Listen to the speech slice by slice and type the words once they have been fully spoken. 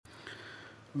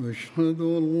أشهد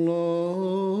أن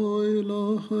لا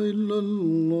إله إلا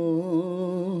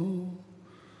الله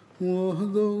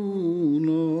وحده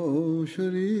لا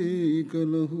شريك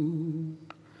له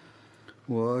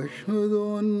وأشهد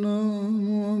أن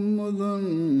محمدا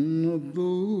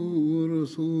عبده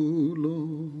ورسوله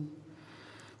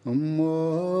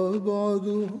أما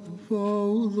بعد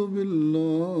فأعوذ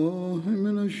بالله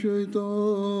من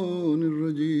الشيطان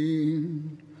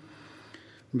الرجيم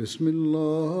بسم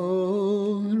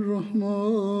الله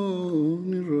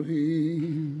الرحمن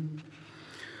الرحيم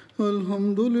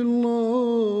الحمد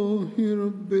لله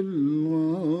رب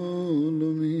العالمين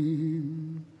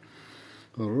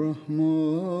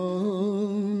الرحمن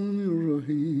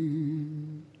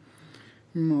الرحيم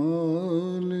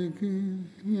مالك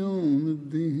يوم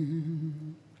الدين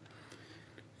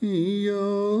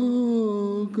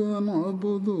إياك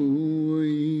نعبد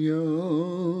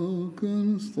وإياك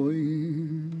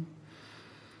نستعين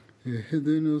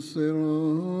اهدنا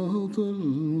الصراط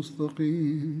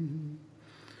المستقيم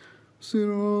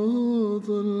صراط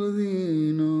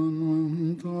الذين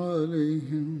أنعمت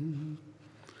عليهم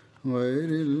غير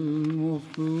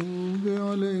المغضوب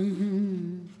عليهم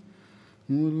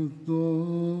ولا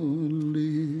الضالين.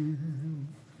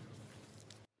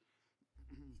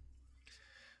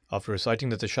 After reciting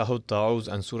the Tashahhud, Ta'awuz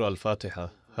and Surah Al-Fatiha,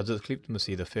 Hazrat Khalifatul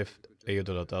Masih V,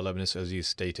 Ayyadullah Ta'ala ibn Aziz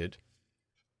stated,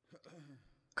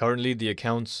 currently the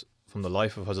accounts from the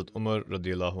life of Hazrat Umar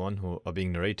radiallahu anhu are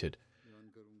being narrated,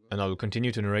 and I will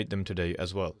continue to narrate them today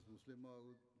as well.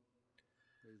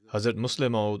 Hazrat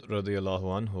Muslim Maud radiallahu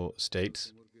anhu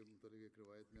states,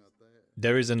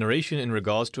 there is a narration in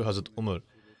regards to Hazrat Umar,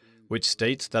 which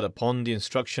states that upon the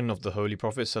instruction of the Holy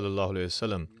Prophet sallallahu alaihi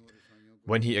wasallam,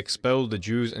 when he expelled the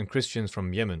Jews and Christians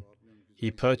from Yemen,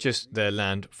 he purchased their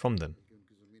land from them.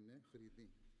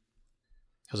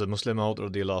 Hazrat Muslim Maud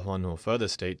radiallahu anhu further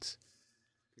states,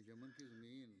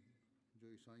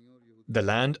 the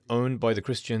land owned by the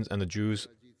Christians and the Jews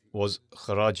was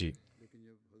Kharaji,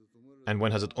 and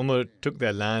when Hazrat Umar took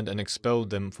their land and expelled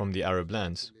them from the Arab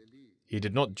lands, he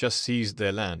did not just seize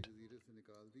their land,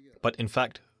 but in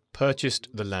fact purchased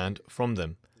the land from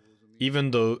them, even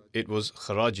though it was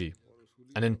Kharaji,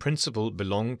 and in principle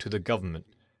belonged to the government.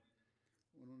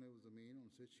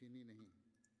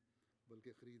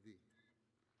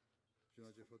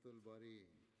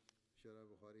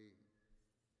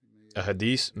 A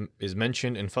hadith is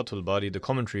mentioned in Fathul Bari, the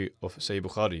commentary of Sahih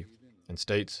Bukhari, and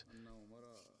states,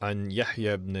 عن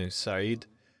يحيى بن سعيد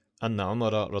أن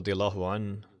عمر رضي الله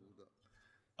عنه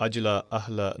أجلى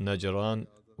أهل نجران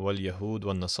واليهود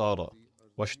والنصارى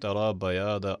واشترى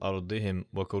بياض أرضهم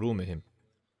وكرومهم.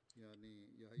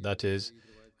 That is,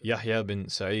 Yahya bin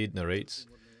Sa'id narrates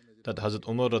that Hazrat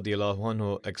Umar radiallahu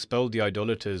anhu expelled the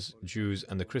idolaters, Jews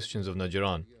and the Christians of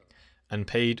Najran and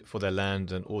paid for their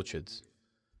lands and orchards.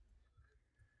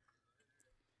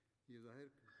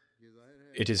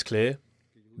 It is clear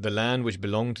the land which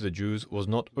belonged to the Jews was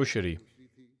not ushri,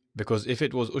 because if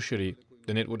it was ushri,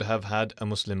 then it would have had a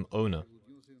Muslim owner,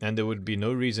 and there would be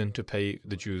no reason to pay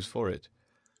the Jews for it.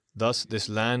 Thus, this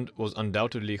land was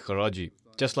undoubtedly Kharaji,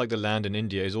 just like the land in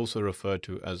India is also referred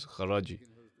to as Kharaji.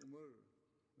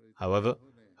 However,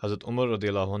 Hazrat Umar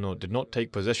radiallahu anhu did not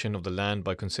take possession of the land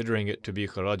by considering it to be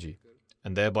Kharaji,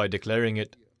 and thereby declaring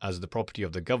it as the property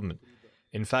of the government.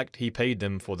 In fact, he paid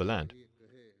them for the land.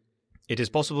 It is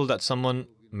possible that someone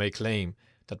may claim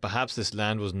that perhaps this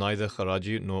land was neither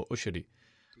Kharaji nor Ushri,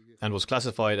 and was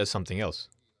classified as something else.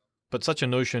 But such a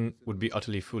notion would be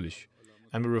utterly foolish,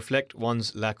 and would reflect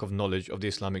one's lack of knowledge of the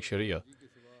Islamic Sharia.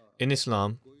 In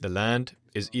Islam, the land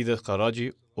is either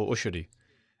Kharaji or Ushri,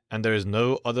 and there is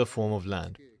no other form of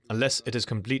land, unless it is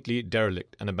completely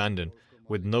derelict and abandoned,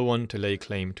 with no one to lay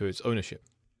claim to its ownership.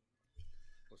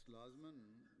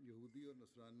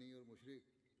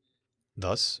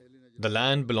 Thus, the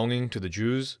land belonging to the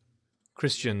Jews,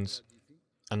 Christians,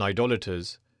 and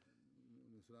idolaters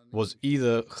was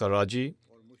either Kharaji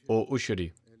or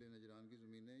Ushri.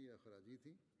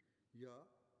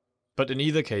 But in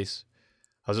either case,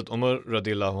 Hazrat Umar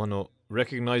radiallahu anhu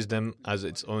recognized them as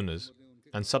its owners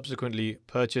and subsequently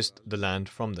purchased the land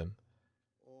from them.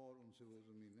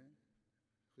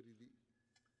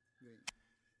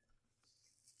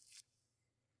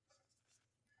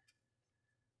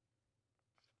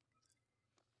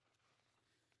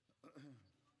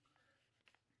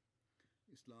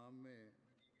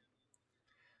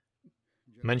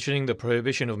 Mentioning the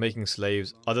prohibition of making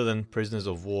slaves other than prisoners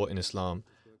of war in Islam,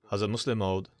 Hazrat Muslim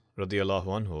Maud radiallahu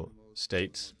anhu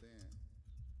states,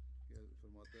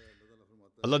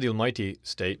 Allah the Almighty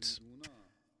states,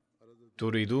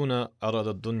 Turiduna arad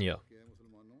ad-dunya.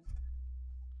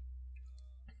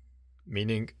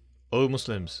 Meaning, O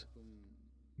Muslims,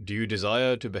 do you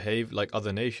desire to behave like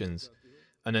other nations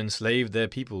and enslave their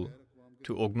people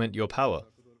to augment your power?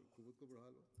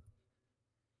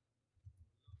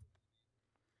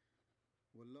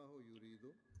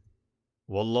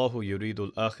 Wallahu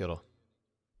yuridul akhirah.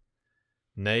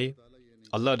 Nay,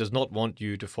 Allah does not want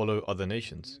you to follow other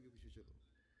nations.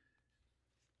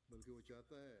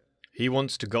 He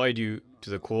wants to guide you to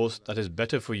the course that is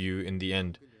better for you in the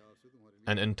end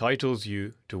and entitles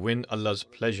you to win Allah's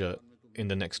pleasure in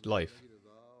the next life.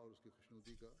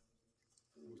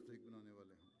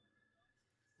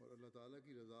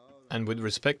 And with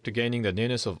respect to gaining the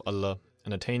nearness of Allah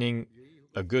and attaining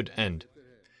a good end,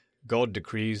 God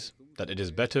decrees that it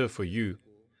is better for you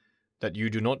that you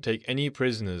do not take any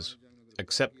prisoners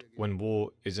except when war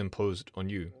is imposed on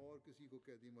you.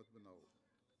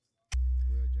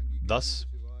 Thus,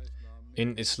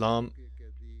 in Islam,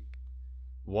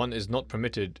 one is not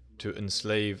permitted to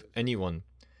enslave anyone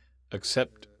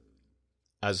except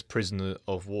as prisoner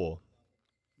of war.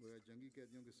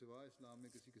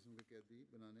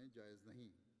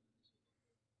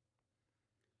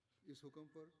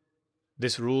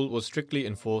 This rule was strictly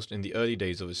enforced in the early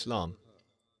days of Islam.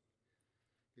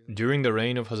 During the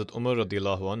reign of Hazrat Umar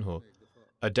radiallahu anhu,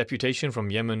 a deputation from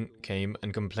Yemen came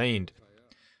and complained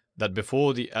that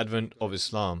before the advent of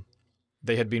Islam,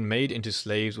 they had been made into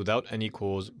slaves without any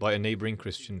cause by a neighboring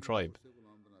Christian tribe.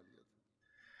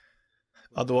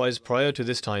 Otherwise, prior to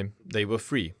this time, they were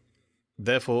free.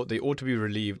 Therefore, they ought to be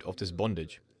relieved of this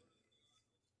bondage.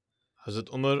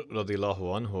 Hazrat Umar radiallahu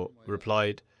anhu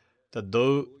replied that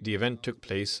though the event took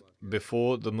place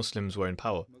before the Muslims were in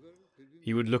power,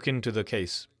 he would look into the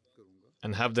case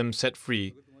and have them set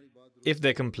free if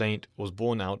their complaint was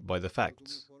borne out by the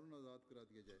facts.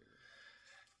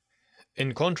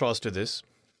 In contrast to this,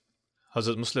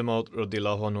 Hazrat Muslim Maud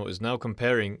radiallahu anhu is now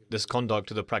comparing this conduct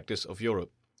to the practice of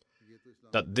Europe,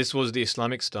 that this was the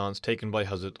Islamic stance taken by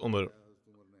Hazrat Umar,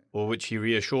 or which he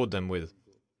reassured them with.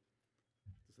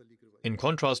 In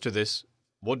contrast to this,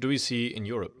 what do we see in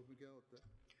Europe?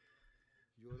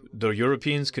 The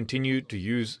Europeans continued to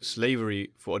use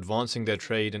slavery for advancing their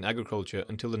trade and agriculture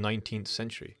until the 19th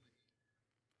century.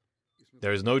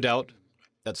 There is no doubt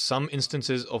that some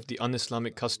instances of the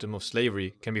un-Islamic custom of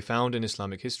slavery can be found in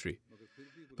Islamic history,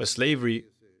 but slavery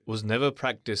was never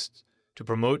practiced to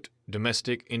promote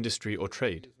domestic industry or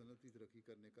trade.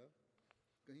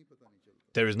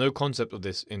 There is no concept of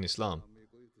this in Islam.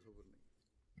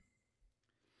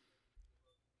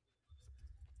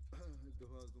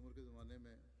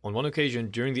 On one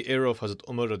occasion, during the era of Hazrat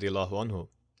Umar radiallahu anhu,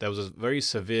 there was a very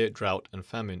severe drought and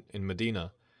famine in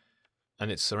Medina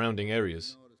and its surrounding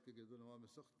areas.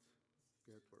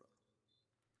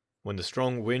 When the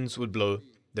strong winds would blow,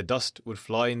 the dust would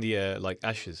fly in the air like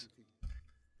ashes.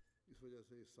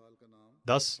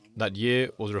 Thus, that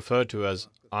year was referred to as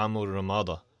Amul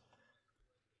Ramada.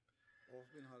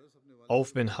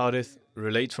 Auf bin Harith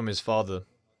relates from his father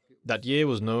that year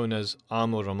was known as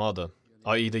Amul Ramada,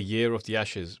 i.e. the year of the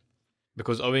ashes,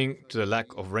 because owing to the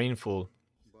lack of rainfall,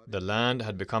 the land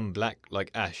had become black like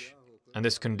ash, and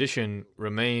this condition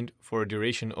remained for a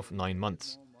duration of 9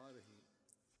 months.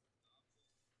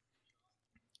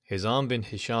 Hizam bin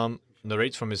Hisham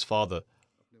narrates from his father,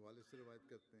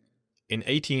 in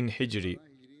 18 Hijri,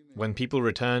 when people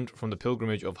returned from the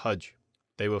pilgrimage of Hajj,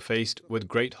 they were faced with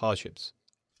great hardships.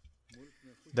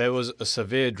 There was a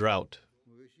severe drought.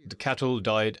 The cattle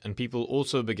died and people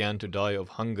also began to die of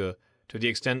hunger to the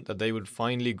extent that they would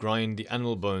finally grind the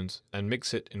animal bones and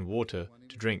mix it in water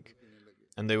to drink,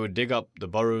 and they would dig up the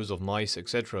burrows of mice,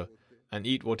 etc., and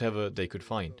eat whatever they could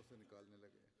find.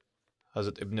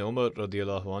 Hazrat Ibn Umar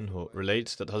radiallahu anhu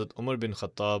relates that Hazrat Umar bin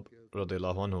Khattab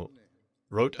radiallahu anhu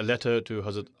wrote a letter to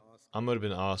Hazrat Amr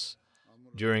bin As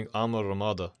during Amul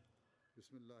Ramada,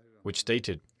 which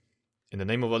stated, "In the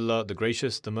name of Allah, the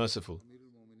Gracious, the Merciful,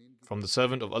 from the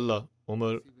servant of Allah,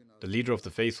 Umar, the leader of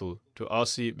the faithful, to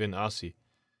Asi bin Asi,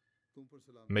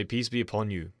 may peace be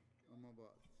upon you.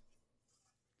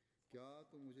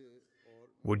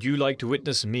 Would you like to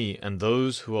witness me and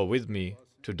those who are with me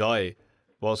to die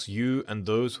whilst you and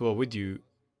those who are with you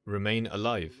remain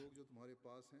alive?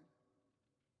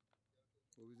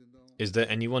 Is there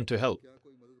anyone to help?"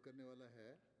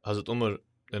 Hazrat Umar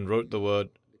then wrote the word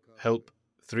help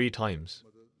 3 times.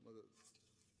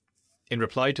 In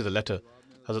reply to the letter,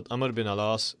 Hazrat Amr bin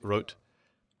Al-As wrote,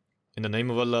 "In the name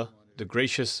of Allah, the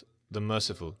Gracious, the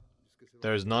Merciful,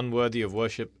 there is none worthy of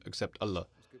worship except Allah.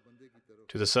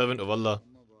 To the servant of Allah,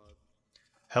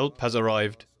 help has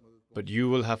arrived, but you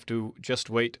will have to just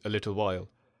wait a little while.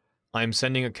 I am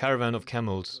sending a caravan of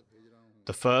camels.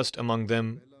 The first among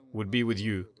them would be with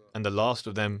you, and the last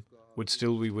of them would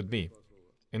still be with me.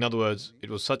 In other words, it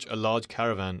was such a large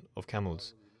caravan of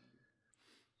camels.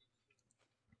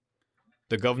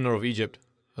 The governor of Egypt,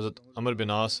 Hazrat Amr bin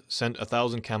As, sent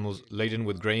 1,000 camels laden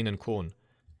with grain and corn,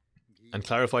 and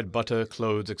clarified butter,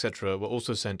 clothes, etc. were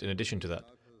also sent in addition to that.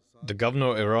 The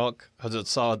governor of Iraq, Hazrat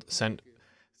Saad, sent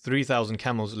 3,000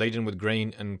 camels laden with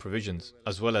grain and provisions,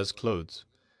 as well as clothes.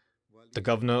 The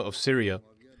governor of Syria,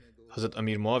 Hazrat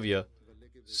Amir Muawiyah,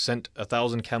 sent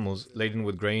 1,000 camels laden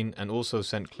with grain and also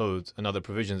sent clothes and other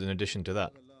provisions in addition to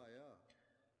that.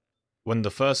 When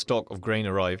the first stock of grain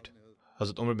arrived,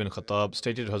 Hazrat Umar bin Khattab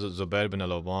stated to Hazrat Zubair bin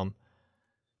al-Awwam,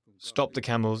 "Stop the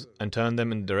camels and turn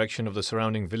them in the direction of the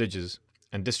surrounding villages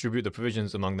and distribute the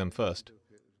provisions among them first.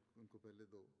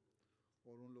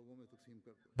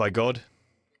 By God,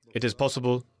 it is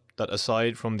possible that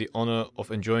aside from the honor of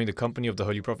enjoying the company of the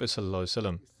Holy Prophet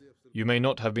ﷺ, you may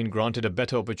not have been granted a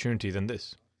better opportunity than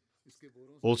this.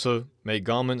 Also, make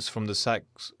garments from the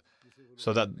sacks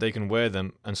so that they can wear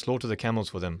them, and slaughter the camels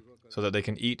for them so that they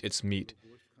can eat its meat,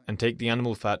 and take the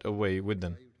animal fat away with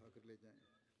them.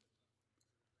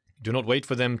 Do not wait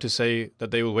for them to say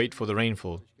that they will wait for the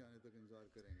rainfall.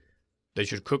 They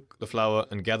should cook the flour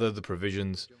and gather the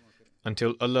provisions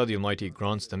until Allah the Almighty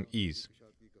grants them ease."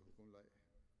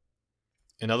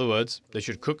 In other words, they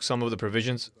should cook some of the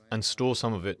provisions and store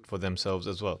some of it for themselves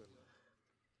as well.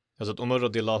 Hazrat Umar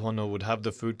radiallahu anhu would have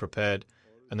the food prepared,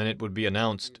 and then it would be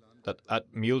announced that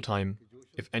at mealtime,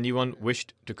 if anyone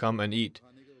wished to come and eat,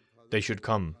 they should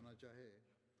come.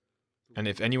 And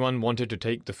if anyone wanted to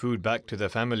take the food back to their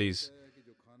families,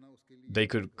 they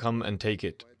could come and take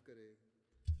it.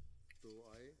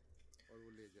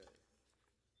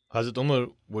 Hazrat Umar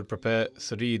would prepare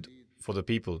sarid for the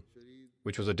people,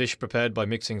 which was a dish prepared by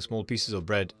mixing small pieces of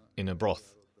bread in a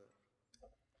broth.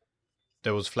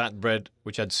 There was flat bread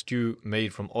which had stew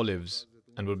made from olives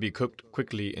and would be cooked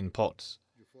quickly in pots.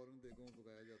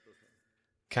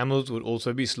 Camels would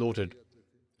also be slaughtered,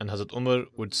 and Hazrat Umar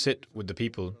would sit with the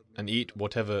people and eat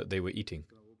whatever they were eating.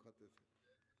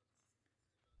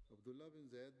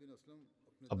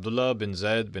 Abdullah bin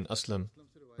Zayd bin Aslam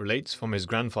relates from his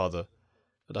grandfather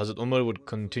that Hazrat Umar would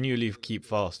continually keep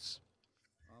fasts.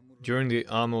 During the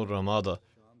Amul Ramada,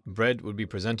 bread would be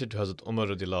presented to Hazrat Umar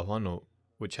radiallahu anhu,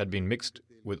 which had been mixed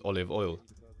with olive oil.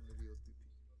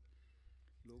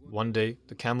 One day,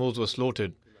 the camels were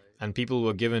slaughtered and people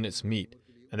were given its meat,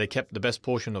 and they kept the best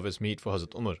portion of its meat for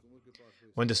Hazrat Umar.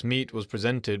 When this meat was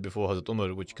presented before Hazrat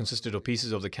Umar, which consisted of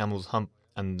pieces of the camel's hump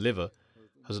and liver,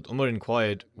 Hazrat Umar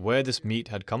inquired where this meat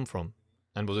had come from,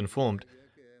 and was informed,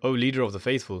 "O leader of the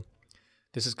faithful,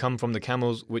 this has come from the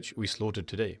camels which we slaughtered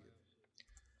today."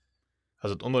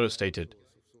 Hazrat Umar stated,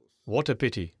 "What a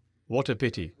pity, what a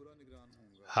pity.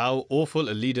 How awful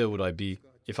a leader would I be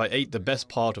if I ate the best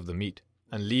part of the meat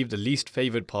and leave the least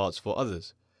favored parts for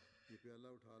others.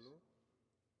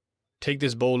 Take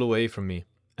this bowl away from me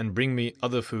and bring me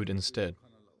other food instead."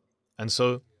 And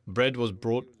so, bread was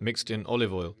brought mixed in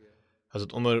olive oil.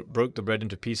 Hazrat Umar broke the bread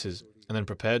into pieces and then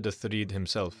prepared the tharid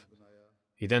himself.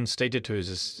 He then stated to his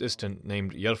assistant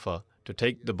named Yarfa to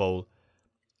take the bowl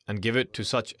and give it to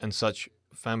such and such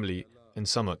family in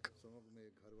Samak.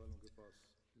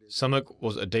 Samak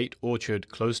was a date orchard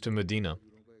close to Medina,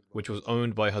 which was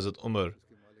owned by Hazrat Umar,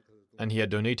 and he had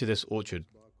donated this orchard.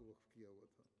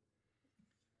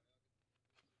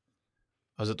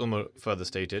 Hazrat Umar further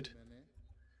stated,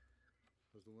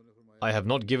 "I have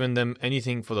not given them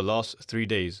anything for the last 3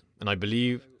 days, and I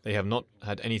believe they have not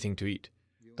had anything to eat.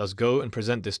 Thus go and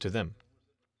present this to them."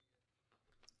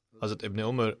 Hazrat Ibn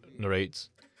Umar narrates,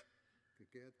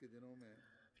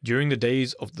 during the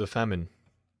days of the famine,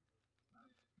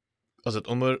 Hazrat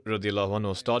Umar radiallahu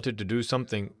anhu started to do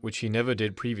something which he never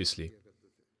did previously.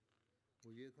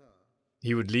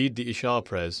 He would lead the Isha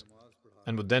prayers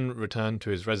and would then return to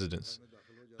his residence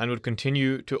and would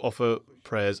continue to offer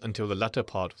prayers until the latter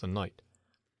part of the night.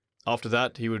 After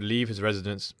that, he would leave his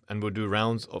residence and would do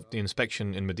rounds of the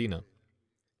inspection in Medina.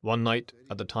 One night,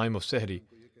 at the time of Sehri,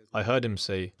 I heard him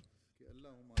say,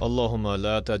 "Allahumma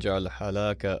la taj'al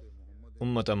halaka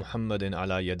ummata Muhammadin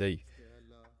ala yaday,"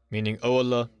 meaning, "O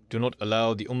Allah, do not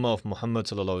allow the ummah of Muhammad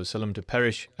ﷺ to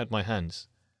perish at my hands."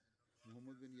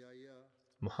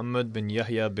 Muhammad bin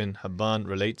Yahya bin Habban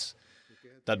relates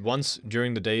that once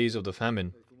during the days of the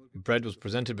famine, bread was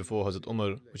presented before Hazrat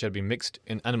Umar which had been mixed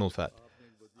in animal fat.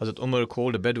 Hazrat Umar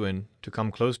called a Bedouin to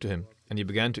come close to him, and he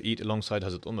began to eat alongside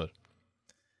Hazrat Umar.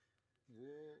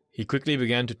 He quickly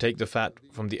began to take the fat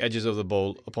from the edges of the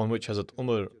bowl, upon which Hazrat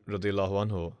Umar radiallahu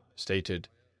anhu stated,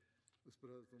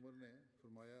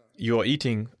 "You are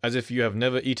eating as if you have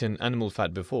never eaten animal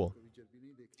fat before."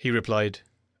 He replied,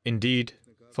 "Indeed,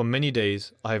 For many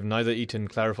days I have neither eaten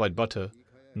clarified butter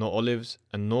nor olives,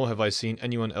 and nor have I seen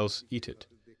anyone else eat it.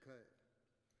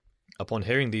 Upon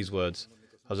hearing these words,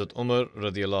 Hazrat Umar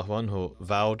radiallahu anhu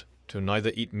vowed to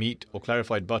neither eat meat or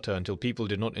clarified butter until people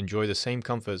did not enjoy the same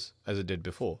comforts as it did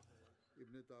before.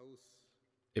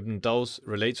 Ibn Taus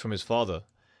relates from his father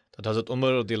that Hazrat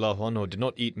Umar radiallahu anhu did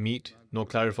not eat meat nor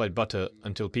clarified butter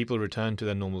until people returned to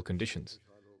their normal conditions.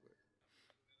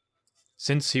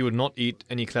 Since he would not eat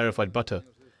any clarified butter,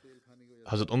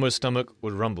 Hazrat Umar's stomach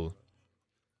would rumble.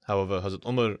 However, Hazrat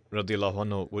Umar radiallahu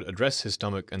anhu would address his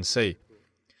stomach and say,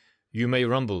 "You may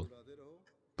rumble,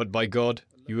 but by God,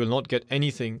 you will not get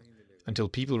anything until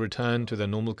people return to their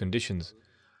normal conditions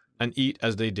and eat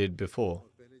as they did before."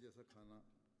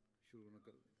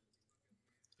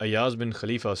 Ayaz bin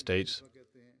Khalifa states,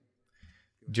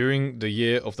 "During the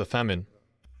year of the famine,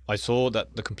 I saw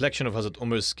that the complexion of Hazrat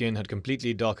Umar's skin had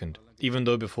completely darkened, even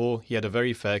though before he had a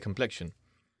very fair complexion.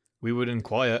 We would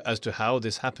inquire as to how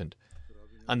this happened,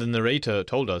 and the narrator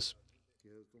told us,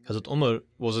 Hazrat Umar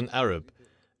was an Arab,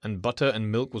 and butter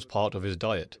and milk was part of his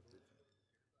diet.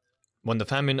 When the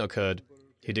famine occurred,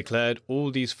 he declared all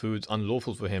these foods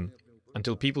unlawful for him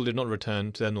until people did not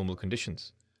return to their normal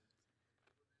conditions.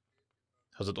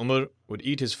 Hazrat Umar would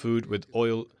eat his food with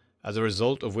oil, as a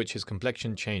result of which his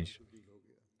complexion changed.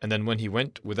 And then when he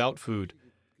went without food,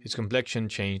 his complexion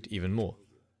changed even more."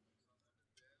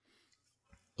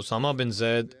 Usama bin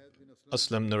Zayd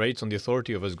Aslam narrates on the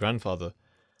authority of his grandfather,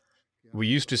 "We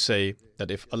used to say that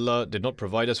if Allah did not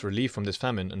provide us relief from this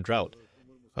famine and drought,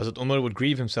 Hazrat Umar would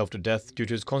grieve himself to death due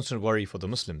to his constant worry for the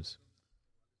Muslims."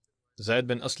 Zayd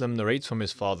bin Aslam narrates from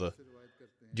his father,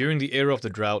 "During the era of the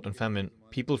drought and famine,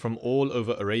 people from all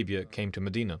over Arabia came to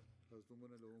Medina.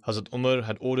 Hazrat Umar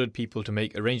had ordered people to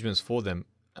make arrangements for them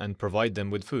and provide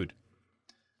them with food.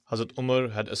 Hazrat Umar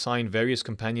had assigned various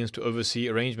companions to oversee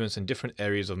arrangements in different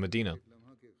areas of Medina.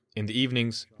 In the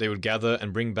evenings, they would gather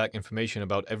and bring back information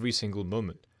about every single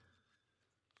moment.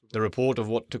 The report of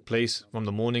what took place from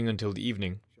the morning until the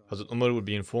evening, Hazrat Umar would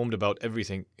be informed about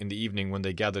everything in the evening when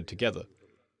they gathered together.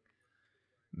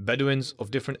 Bedouins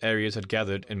of different areas had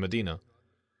gathered in Medina.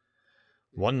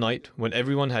 One night, when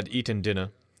everyone had eaten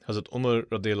dinner, Hazrat Umar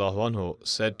radiallahu anhu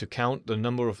said to count the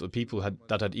number of the people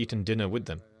that had eaten dinner with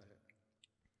them.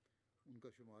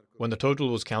 When the total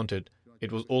was counted,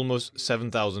 it was almost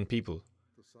 7,000 people.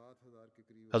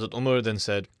 Hazrat Umar then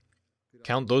said,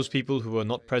 "Count those people who were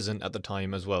not present at the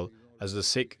time as well as the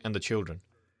sick and the children."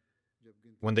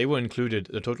 When they were included,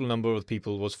 the total number of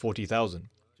people was 40,000.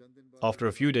 After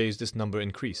a few days, this number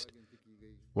increased.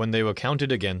 When they were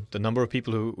counted again, the number of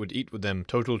people who would eat with them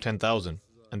totaled 10,000,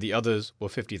 and the others were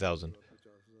 50,000.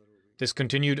 This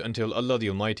continued until Allah the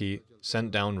Almighty sent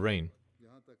down rain.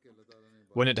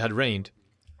 When it had rained,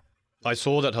 I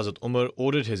saw that Hazrat Umar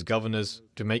ordered his governors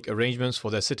to make arrangements for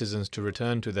their citizens to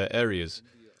return to their areas,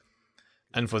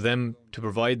 and for them to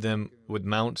provide them with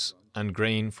mounts and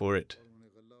grain for it.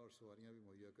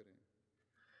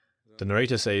 The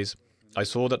narrator says, "I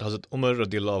saw that Hazrat Umar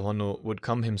radiallahu anhu would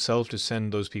come himself to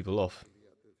send those people off.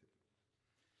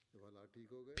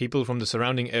 People from the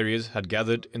surrounding areas had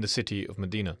gathered in the city of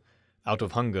Medina out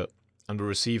of hunger and would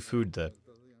receive food there.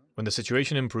 When the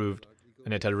situation improved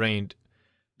and it had rained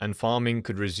and farming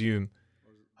could resume,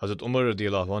 Hazrat Umar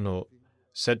radiallahu anhu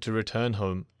said to return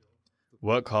home,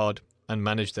 work hard and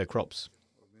manage their crops."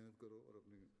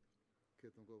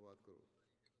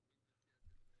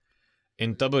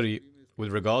 In Tabari,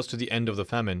 with regards to the end of the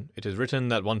famine, it is written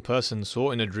that one person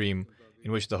saw in a dream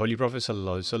in which the Holy Prophet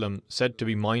ﷺ said to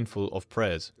be mindful of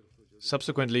prayers.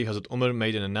 Subsequently, Hazrat Umar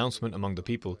made an announcement among the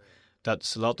people that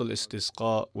Salatul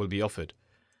Istisqa will be offered.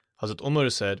 Hazrat Umar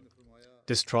said,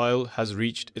 "This trial has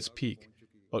reached its peak,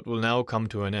 but will now come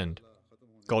to an end,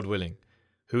 God willing.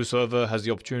 Whosoever has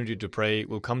the opportunity to pray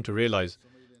will come to realize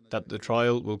that the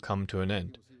trial will come to an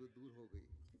end."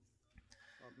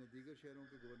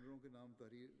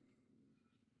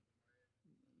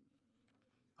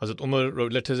 Hazrat Umar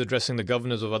wrote letters addressing the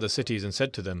governors of other cities and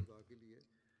said to them,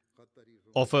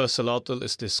 "Offer Salatul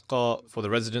Istisqa for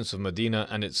the residents of Medina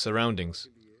and its surroundings,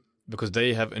 because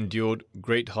they have endured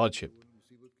great hardship."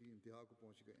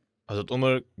 Hazrat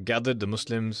Umar gathered the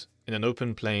Muslims in an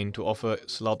open plain to offer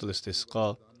Salatul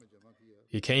Istisqa.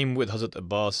 He came with Hazrat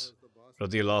Abbas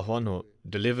radiallahu anhu,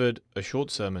 delivered a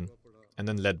short sermon, and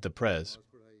then led the prayers.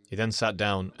 He then sat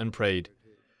down and prayed,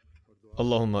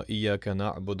 "Allahumma iyyaka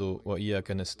na'budu wa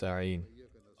iyyaka nasta'een.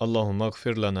 Allahumma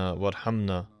ighfir lana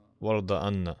warhamna warda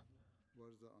anna."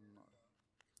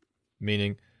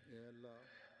 Meaning,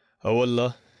 "O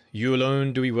Allah, you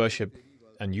alone do we worship,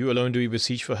 and you alone do we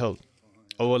beseech for help.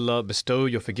 O Allah, bestow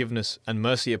your forgiveness and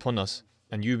mercy upon us,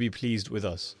 and you be pleased with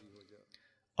us.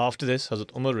 After this,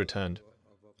 Hazrat Umar returned.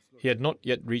 He had not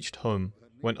yet reached home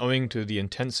when, owing to the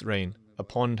intense rain, a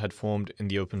pond had formed in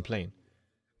the open plain.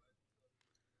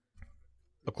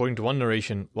 According to one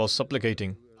narration, while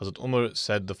supplicating, Hazrat Umar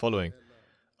said the following: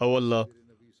 O Allah,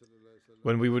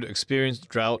 when we would experience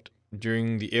drought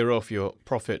during the era of your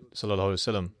Prophet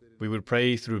ﷺ, we would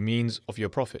pray through means of your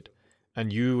Prophet,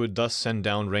 and you would thus send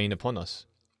down rain upon us.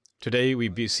 Today we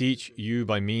beseech you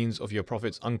by means of your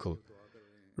Prophet's uncle,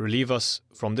 relieve us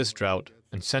from this drought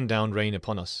and send down rain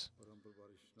upon us.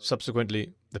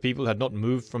 Subsequently, the people had not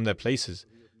moved from their places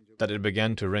that it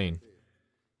began to rain.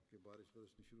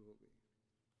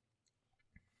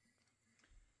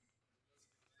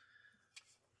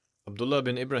 Abdullah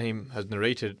bin Ibrahim has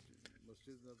narrated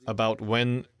about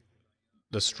when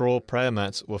the straw prayer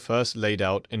mats were first laid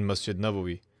out in Masjid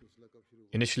Nabawi.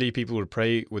 Initially, people would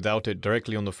pray without it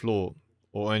directly on the floor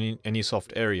or any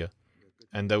soft area,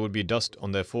 and there would be dust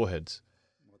on their foreheads.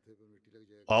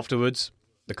 Afterwards,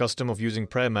 the custom of using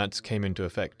prayer mats came into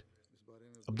effect.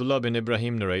 Abdullah bin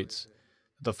Ibrahim narrates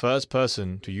that the first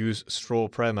person to use straw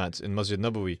prayer mats in Masjid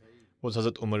Nabawi was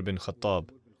Hazrat Umar bin Khattab.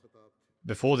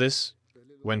 Before this,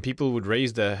 when people would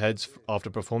raise their heads after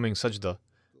performing sajda,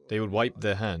 they would wipe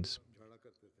their hands.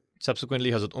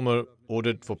 Subsequently, Hazrat Umar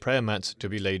ordered for prayer mats to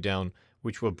be laid down,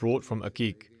 which were brought from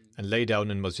Aqiq and laid down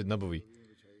in Masjid Nabawi.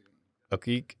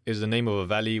 Aqiq is the name of a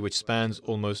valley which spans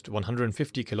almost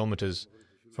 150 kilometers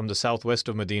from the southwest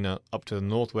of Medina up to the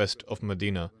northwest of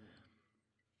Medina.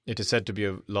 It is said to be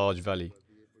a large valley.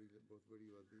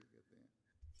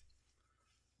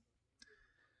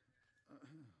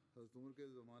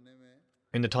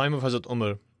 In the time of Hazrat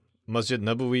Umar, Masjid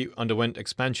Nabawi underwent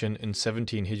expansion in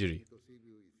 17 Hijri.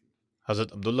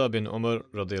 Hazrat Abdullah bin Umar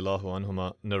radiyallahu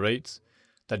anhuma narrates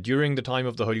that during the time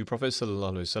of the Holy Prophet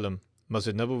ﷺ,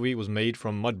 Masjid Nabawi was made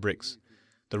from mud bricks.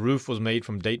 The roof was made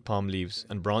from date palm leaves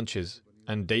and branches,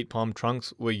 and date palm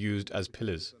trunks were used as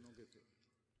pillars.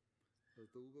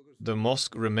 The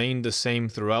mosque remained the same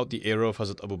throughout the era of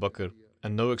Hazrat Abu Bakr,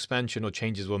 and no expansion or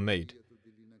changes were made.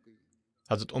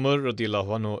 Hazrat Umar radiyallahu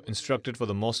anhu instructed for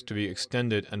the mosque to be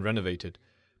extended and renovated,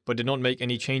 but did not make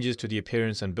any changes to the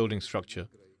appearance and building structure.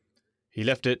 He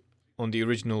left it on the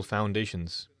original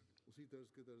foundations.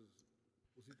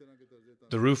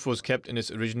 The roof was kept in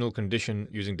its original condition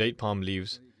using date palm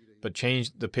leaves, but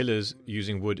changed the pillars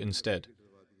using wood instead.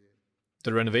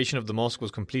 The renovation of the mosque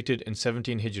was completed in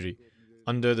 17 Hijri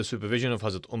under the supervision of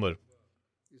Hazrat Umar.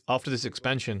 After this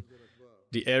expansion,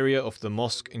 the area of the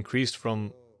mosque increased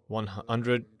from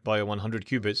 100 by 100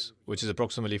 cubits, which is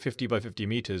approximately 50 by 50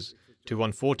 meters, to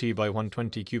 140 by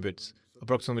 120 cubits,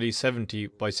 approximately 70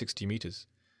 by 60 meters.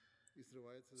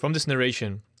 From this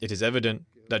narration, it is evident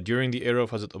that during the era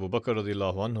of Hazrat Abu Bakr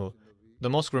radiyallahu anhu, the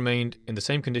mosque remained in the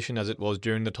same condition as it was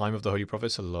during the time of the Holy Prophet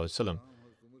sallallahu alaihi wasallam,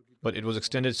 but it was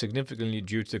extended significantly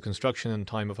due to the construction in the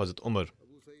time of Hazrat Umar.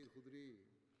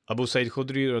 Abu Sa'id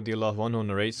Khudri radiyallahu anhu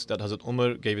narrates that Hazrat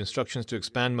Umar gave instructions to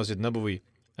expand Masjid Nabawi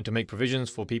and to make provisions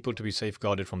for people to be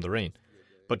safeguarded from the rain,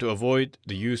 but to avoid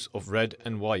the use of red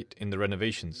and white in the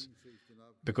renovations,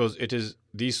 because it is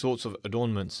these sorts of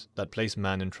adornments that place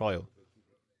man in trial.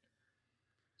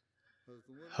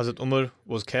 Hazrat Umar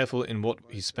was careful in what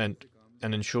he spent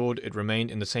and ensured it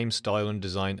remained in the same style and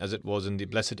design as it was in the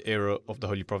blessed era of the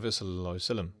Holy Prophet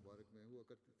ﷺ.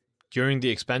 During the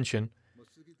expansion,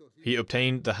 he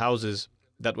obtained the houses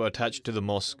that were attached to the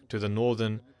mosque to the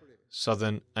northern,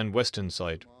 southern and western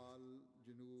side.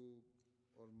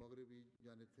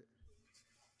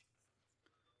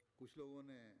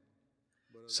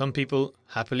 Some people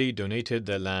happily donated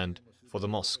their land for the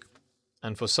mosque,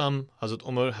 and for some, Hazrat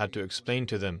Umar had to explain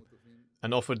to them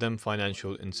and offered them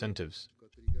financial incentives.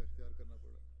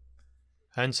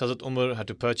 Hence, Hazrat Umar had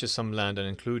to purchase some land and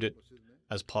include it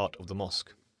as part of the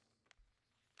mosque.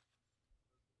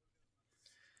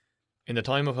 In the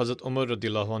time of Hazrat Umar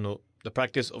radiyallahu anhu, the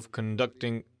practice of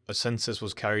conducting a census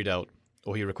was carried out,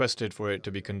 or he requested for it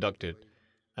to be conducted,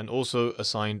 and also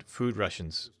assigned food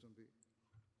rations.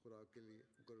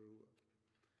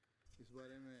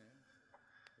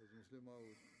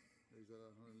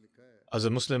 As a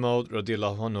Muslim Maud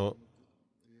radiyallahu anhu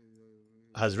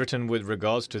has written with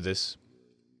regards to this,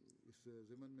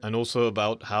 and also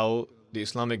about how the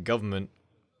Islamic government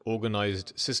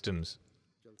organized systems,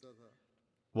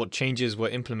 what changes were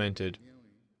implemented,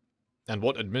 and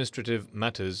what administrative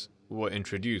matters were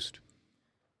introduced.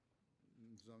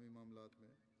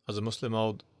 As a Muslim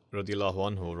Maud radiyallahu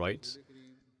anhu writes,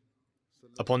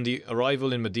 upon the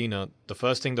arrival in Medina, the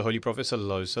first thing the Holy Prophet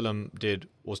ﷺ did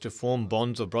was to form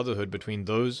bonds of brotherhood between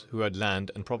those who had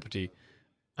land and property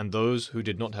and those who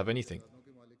did not have anything.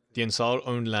 The Ansar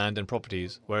owned land and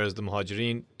properties, whereas the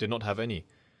Muhajirin did not have any.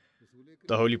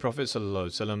 The Holy Prophet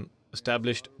ﷺ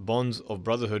established bonds of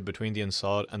brotherhood between the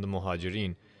Ansar and the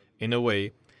Muhajirin in a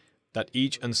way that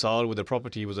each Ansar with a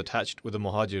property was attached with a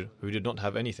Muhajir who did not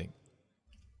have anything.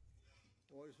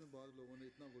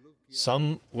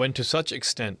 Some went to such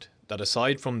extent that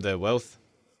aside from their wealth,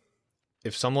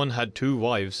 if someone had 2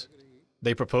 wives,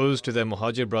 they proposed to their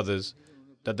Muhajir brothers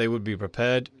that they would be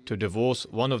prepared to divorce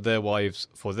one of their wives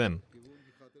for them,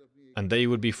 and they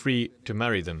would be free to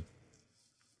marry them.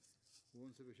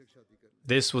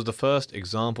 This was the first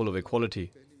example of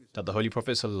equality that the Holy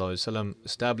Prophet ﷺ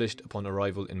established upon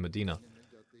arrival in Medina.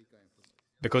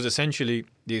 Because essentially,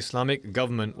 the Islamic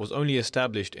government was only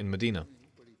established in Medina.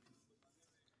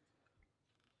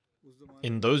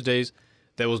 In those days,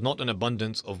 there was not an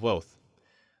abundance of wealth.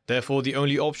 Therefore, the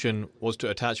only option was to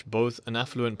attach both an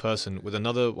affluent person with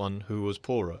another one who was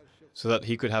poorer, so that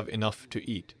he could have enough to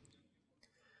eat.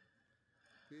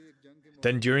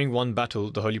 Then during one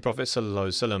battle, the Holy Prophet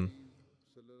ﷺ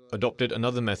adopted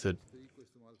another method,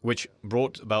 which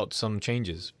brought about some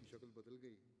changes.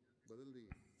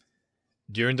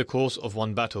 During the course of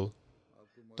one battle,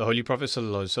 the Holy Prophet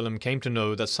ﷺ came to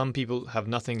know that some people have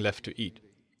nothing left to eat,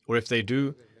 or if they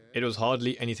do, it was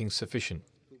hardly anything sufficient,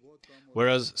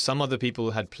 whereas some other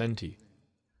people had plenty.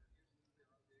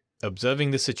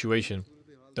 Observing this situation,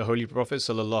 the Holy Prophet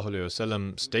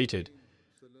ﷺ stated,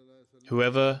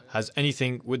 "Whoever has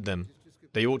anything with them,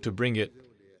 they ought to bring it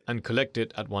and collect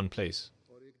it at one place."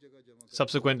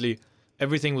 Subsequently,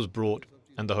 everything was brought,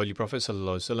 and the Holy Prophet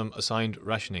ﷺ assigned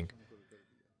rationing.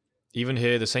 Even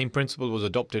here, the same principle was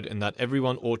adopted in that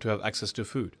everyone ought to have access to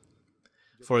food.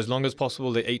 For as long as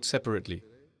possible, they ate separately.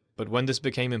 But when this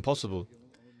became impossible,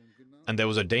 and there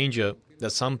was a danger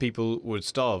that some people would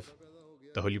starve,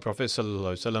 the Holy Prophet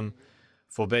ﷺ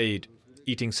forbade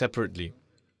eating separately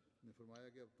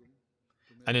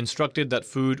and instructed that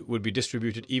food would be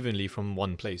distributed evenly from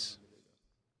one place.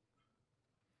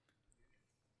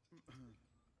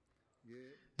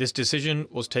 This decision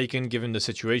was taken given the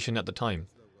situation at the time.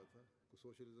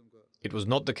 It was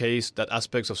not the case that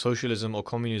aspects of socialism or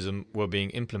communism were being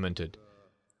implemented.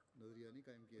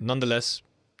 Nonetheless,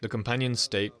 the companions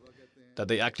state that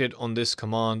they acted on this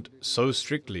command so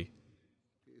strictly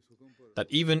that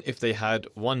even if they had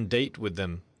one date with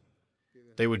them,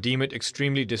 they would deem it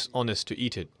extremely dishonest to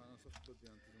eat it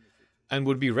and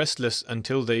would be restless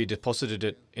until they deposited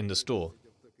it in the store.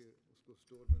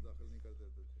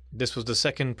 This was the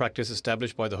second practice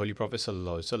established by the Holy Prophet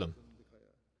ﷺ.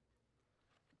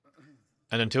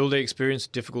 And until they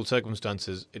experienced difficult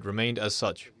circumstances, it remained as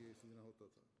such.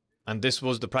 And this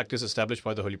was the practice established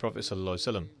by the Holy Prophet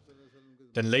ﷺ.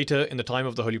 Then later, in the time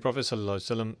of the Holy Prophet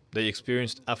ﷺ, they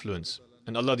experienced affluence,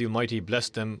 and Allah the Almighty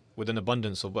blessed them with an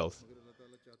abundance of wealth.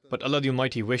 But Allah the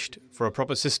Almighty wished for a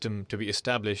proper system to be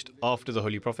established after the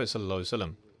Holy Prophet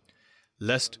ﷺ,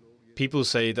 lest people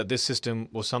say that this system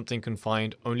was something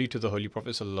confined only to the Holy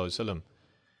Prophet ﷺ,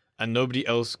 and nobody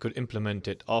else could implement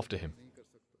it after him.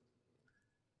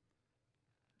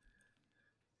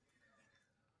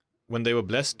 When they were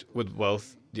blessed with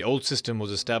wealth, the old system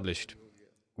was established,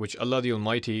 which Allah the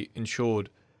Almighty ensured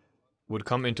would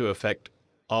come into effect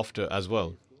after as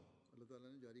well.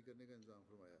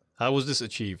 How was this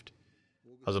achieved?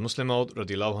 Hazrat Muslim Maud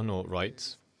radhiyallahu anhu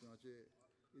writes,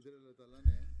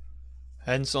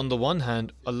 "Hence, on the one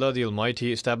hand, Allah the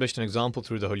Almighty established an example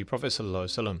through the Holy Prophet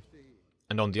ﷺ,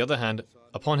 and on the other hand,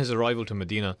 upon his arrival to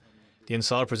Medina, the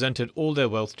Ansar presented all their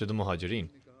wealth to the Muhajirin.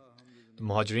 The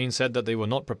Muhajirin said that they were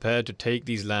not prepared to take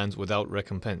these lands without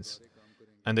recompense,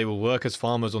 and they will work as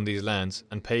farmers on these lands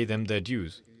and pay them their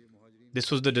dues.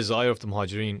 This was the desire of the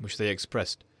Muhajirin which they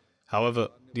expressed. However,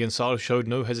 the Ansar showed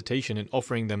no hesitation in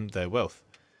offering them their wealth.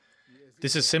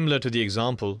 This is similar to the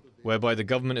example whereby the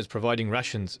government is providing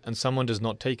rations and someone does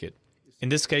not take it. In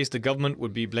this case, the government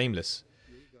would be blameless.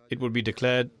 It would be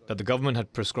declared that the government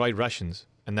had prescribed rations,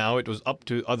 and now it was up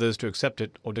to others to accept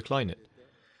it or decline it.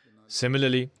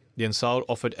 Similarly, the Ansar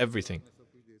offered everything.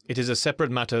 It is a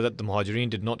separate matter that the Muhajirin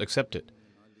did not accept it.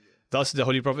 Thus, the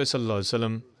Holy Prophet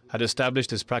ﷺ had established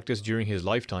this practice during his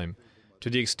lifetime, to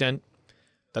the extent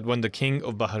that when the king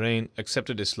of Bahrain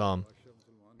accepted Islam,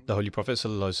 the Holy Prophet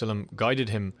ﷺ guided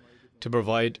him to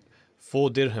provide 4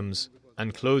 dirhams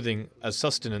and clothing as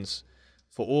sustenance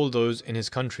for all those in his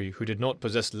country who did not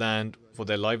possess land for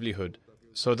their livelihood,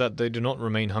 so that they do not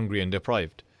remain hungry and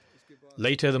deprived.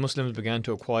 Later, the Muslims began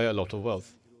to acquire a lot of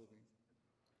wealth.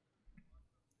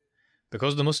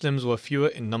 Because the Muslims were fewer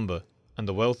in number and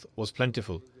the wealth was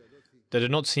plentiful, there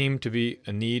did not seem to be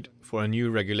a need for a new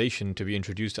regulation to be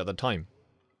introduced at the time.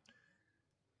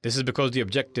 This is because the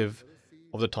objective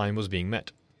of the time was being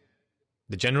met.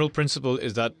 The general principle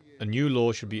is that a new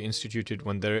law should be instituted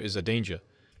when there is a danger,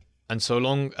 and so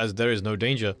long as there is no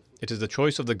danger, it is the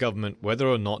choice of the government whether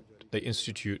or not they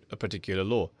institute a particular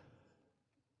law.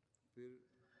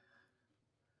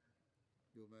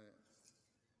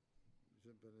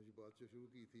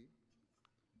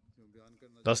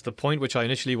 Thus, the point which I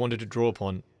initially wanted to draw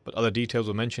upon, but other details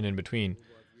were mentioned in between,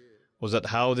 was that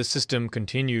how this system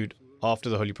continued after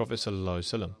the Holy Prophet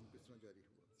ﷺ.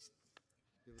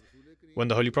 When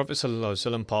the Holy Prophet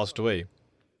ﷺ passed away,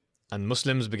 and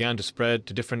Muslims began to spread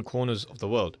to different corners of the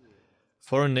world,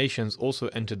 foreign nations also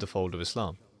entered the fold of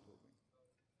Islam.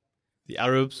 The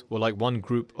Arabs were like one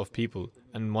group of people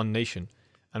and one nation,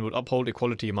 and would uphold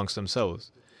equality amongst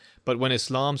themselves. But when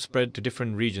Islam spread to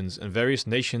different regions and various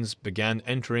nations began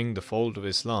entering the fold of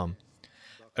Islam,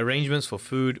 arrangements for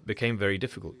food became very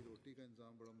difficult.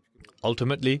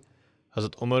 Ultimately,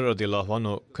 Hazrat Umar radiallahu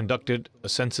anhu conducted a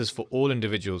census for all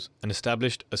individuals and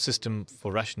established a system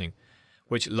for rationing,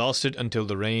 which lasted until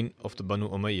the reign of the Banu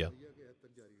Umayyah.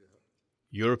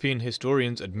 European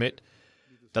historians admit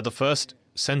that the first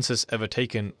census ever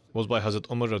taken was by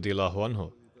Hazrat Umar radiallahu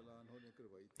anhu.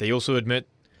 They also admit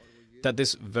that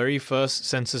this very first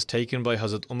census taken by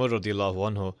Hazrat Umar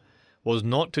radiallahu anhu was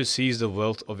not to seize the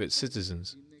wealth of its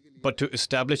citizens, but to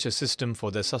establish a system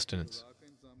for their sustenance.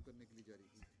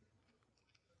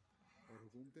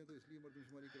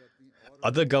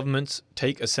 Other governments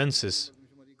take a census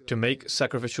to make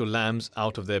sacrificial lambs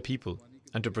out of their people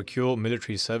and to procure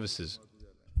military services.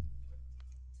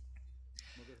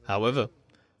 However,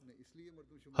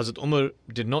 Hazrat Umar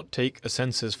did not take a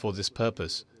census for this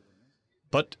purpose,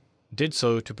 but did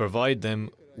so to provide them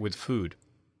with food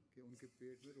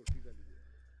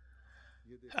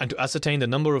and to ascertain the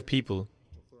number of people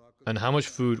and how much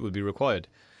food would be required.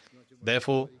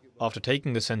 Therefore, after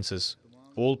taking the census,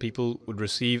 all people would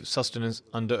receive sustenance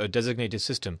under a designated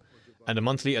system, and a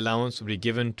monthly allowance would be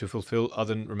given to fulfill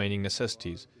other remaining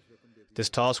necessities. This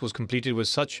task was completed with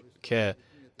such care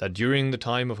that during the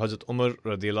time of Hazrat Umar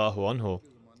radiallahu anhu,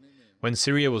 when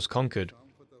Syria was conquered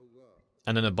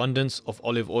and an abundance of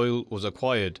olive oil was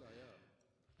acquired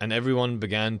and everyone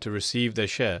began to receive their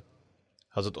share,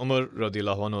 Hazrat Umar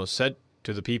radiallahu anhu said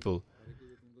to the people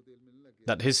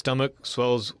that his stomach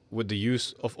swells with the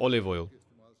use of olive oil.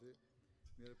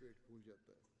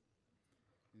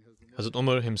 Hazrat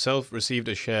Umar himself received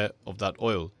a share of that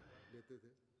oil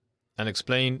and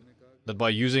explained that by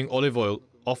using olive oil,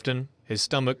 often his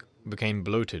stomach became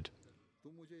bloated.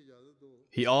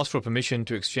 He asked for permission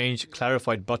to exchange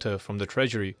clarified butter from the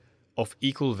treasury of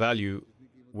equal value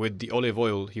with the olive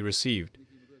oil he received,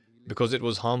 because it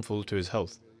was harmful to his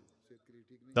health.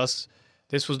 Thus,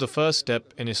 this was the first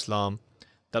step in Islam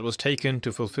that was taken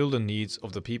to fulfill the needs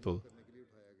of the people.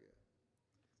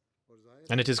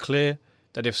 And it is clear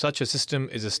that if such a system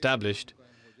is established,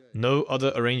 no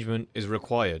other arrangement is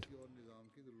required,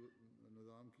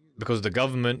 because the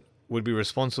government would be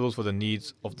responsible for the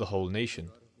needs of the whole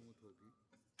nation.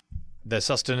 Their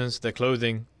sustenance, their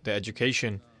clothing, their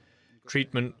education,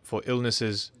 treatment for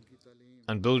illnesses,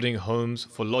 and building homes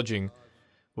for lodging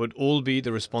would all be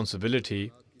the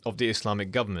responsibility of the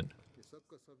Islamic government.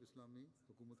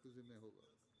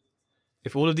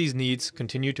 If all of these needs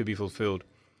continue to be fulfilled,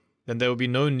 then there will be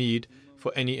no need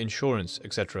for any insurance,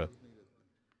 etc.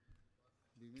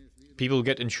 People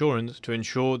get insurance to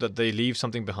ensure that they leave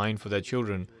something behind for their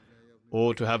children,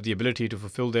 or to have the ability to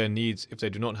fulfill their needs if they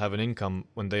do not have an income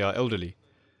when they are elderly.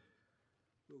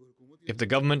 If the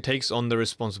government takes on the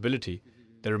responsibility,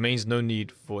 there remains no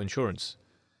need for insurance.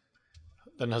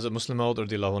 Then Hazrat Muslim Maud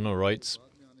radiallahu anhu writes,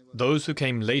 those who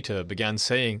came later began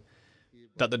saying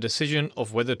that the decision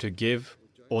of whether to give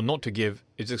or not to give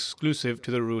is exclusive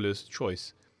to the ruler's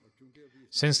choice.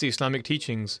 Since the Islamic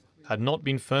teachings had not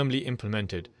been firmly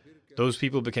implemented, those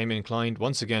people became inclined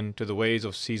once again to the ways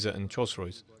of Caesar and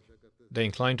Chosroes. They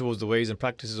inclined towards the ways and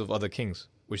practices of other kings,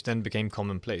 which then became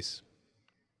commonplace.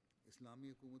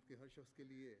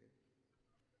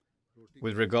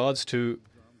 With regards to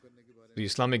the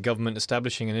Islamic government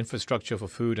establishing an infrastructure for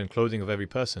food and clothing of every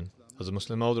person, Hazrat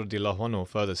Muslim Maud radiallahu anhu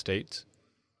further states,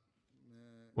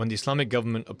 when the Islamic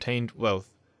government obtained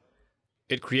wealth,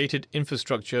 it created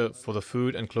infrastructure for the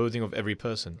food and clothing of every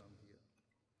person.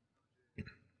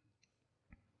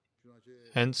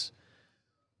 Hence,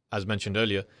 as mentioned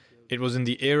earlier, it was in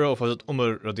the era of Hazrat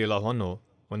Umar radiallahu anhu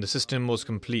when the system was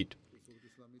complete,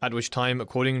 at which time,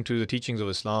 according to the teachings of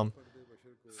Islam,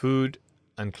 food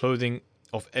and clothing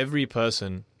of every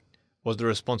person was the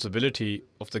responsibility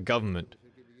of the government,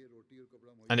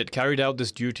 and it carried out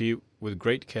this duty with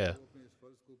great care.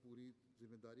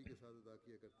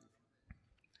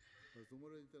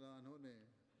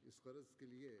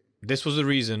 This was the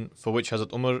reason for which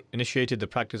Hazrat Umar initiated the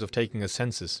practice of taking a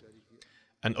census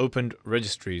and opened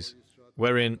registries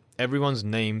wherein everyone's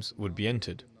names would be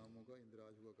entered.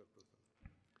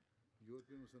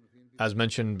 As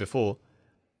mentioned before,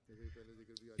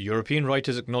 European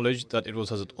writers acknowledged that it was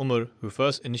Hazrat Umar who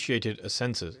first initiated a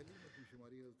census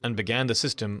and began the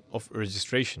system of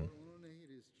registration.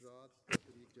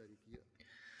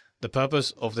 The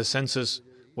purpose of the census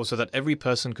was so that every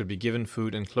person could be given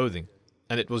food and clothing,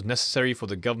 and it was necessary for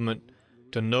the government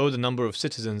to know the number of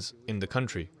citizens in the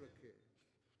country.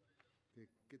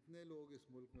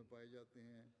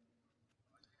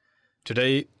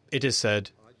 Today, it is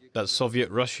said that Soviet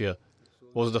Russia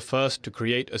was the first to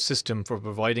create a system for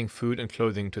providing food and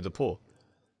clothing to the poor.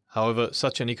 However,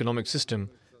 such an economic system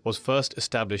was first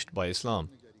established by Islam.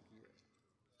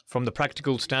 From the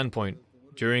practical standpoint,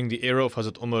 during the era of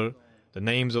Hazrat Umar, the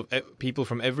names of people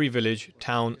from every village,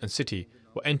 town and city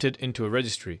were entered into a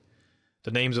registry.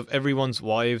 The names of everyone's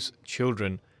wives,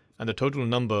 children, and the total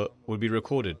number would be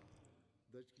recorded.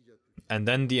 And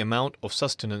then the amount of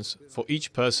sustenance for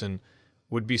each person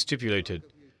would be stipulated,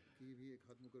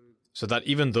 so that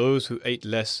even those who ate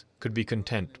less could be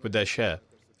content with their share,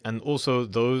 and also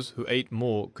those who ate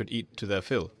more could eat to their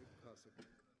fill.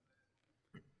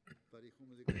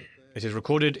 It is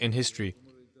recorded in history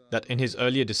that in his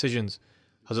earlier decisions,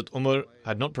 Hazrat Umar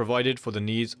had not provided for the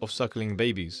needs of suckling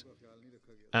babies,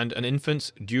 and an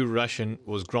infant's due ration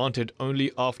was granted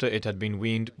only after it had been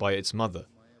weaned by its mother.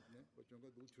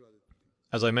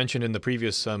 As I mentioned in the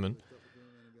previous sermon,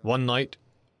 one night,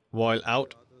 while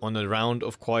out on a round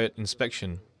of quiet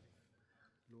inspection,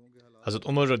 Hazrat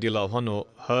Umar radiallahu anhu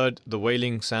heard the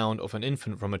wailing sound of an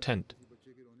infant from a tent,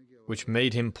 which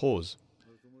made him pause.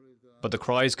 But the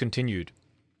cries continued,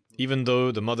 even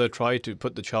though the mother tried to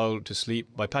put the child to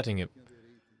sleep by patting it.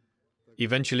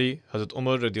 Eventually, Hazrat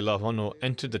Umar radiallahu anhu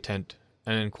entered the tent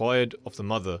and inquired of the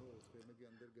mother,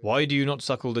 "Why do you not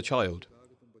suckle the child?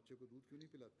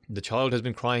 The child has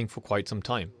been crying for quite some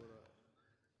time."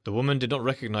 The woman did not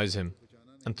recognize him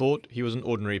and thought he was an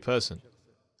ordinary person.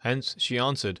 Hence, she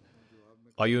answered,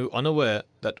 "Are you unaware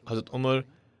that Hazrat Umar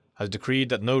has decreed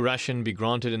that no ration be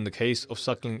granted in the case of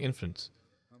suckling infants?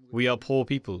 We are poor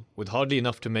people with hardly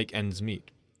enough to make ends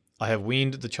meet. I have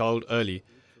weaned the child early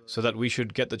so that we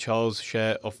should get the child's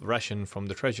share of ration from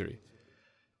the treasury.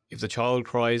 If the child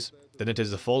cries, then it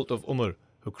is the fault of Umar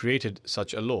who created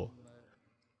such a law."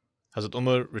 Hazrat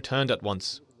Umar returned at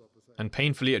once and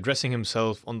painfully addressing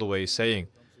himself on the way, saying,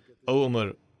 "O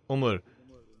Umar, Umar,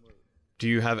 do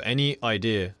you have any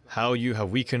idea how you have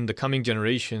weakened the coming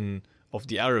generation of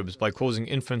the Arabs by causing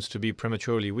infants to be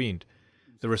prematurely weaned?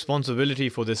 The responsibility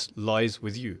for this lies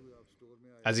with you."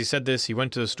 As he said this, he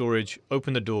went to the storage,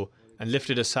 opened the door, and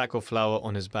lifted a sack of flour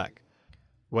on his back.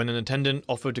 When an attendant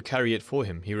offered to carry it for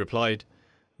him, he replied,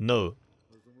 "No,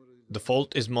 the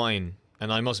fault is mine,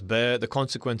 and I must bear the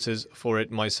consequences for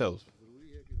it myself."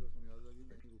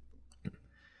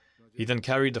 He then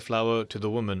carried the flour to the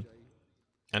woman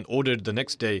and ordered the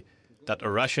next day that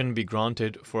a ration be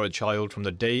granted for a child from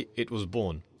the day it was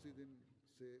born,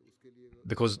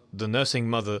 because the nursing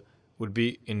mother would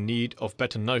be in need of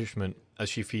better nourishment as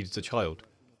she feeds the child.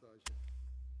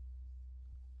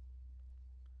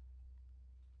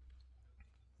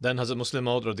 Then Hazrat Muslim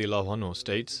Maud radiallahu anhu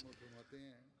states,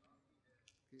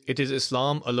 "It is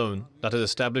Islam alone that has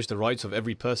established the rights of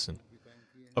every person.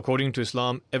 According to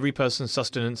Islam, every person's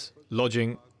sustenance,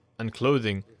 lodging, and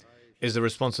clothing is the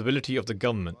responsibility of the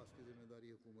government.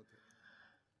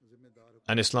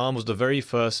 And Islam was the very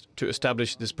first to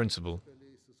establish this principle.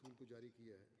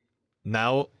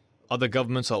 Now, other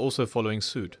governments are also following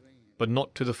suit, but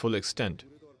not to the full extent.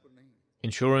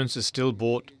 Insurance is still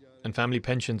bought and family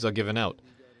pensions are given out,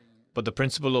 but the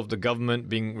principle of the government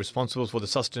being responsible for the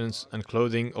sustenance and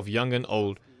clothing of young and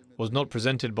old was not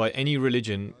presented by any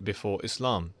religion before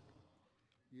Islam.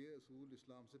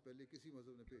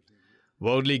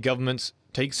 Worldly governments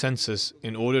take census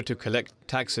in order to collect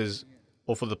taxes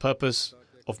or for the purpose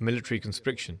of military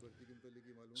conscription,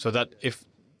 so that if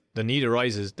the need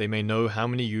arises, they may know how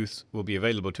many youths will be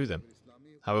available to them.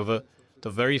 However,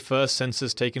 the very first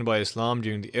census taken by Islam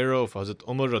during the era of Hazrat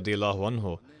Umar radiallahu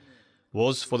anhu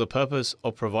was for the purpose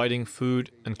of providing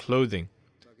food and clothing,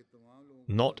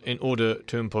 not in order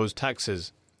to impose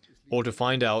taxes or to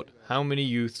find out how many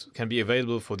youths can be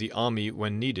available for the army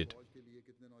when needed.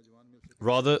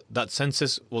 Rather, that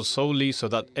census was solely so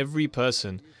that every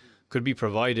person could be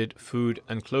provided food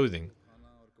and clothing.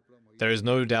 There is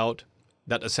no doubt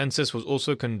that a census was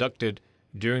also conducted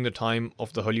during the time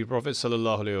of the Holy Prophet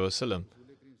ﷺ.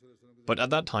 But at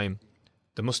that time,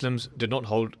 the Muslims did not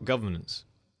hold governance.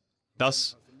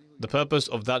 Thus, The purpose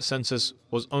of that census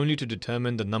was only to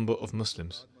determine the number of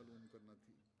Muslims.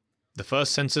 The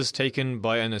first census taken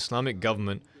by an Islamic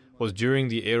government was during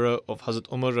the era of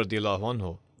Hazrat Umar radiallahu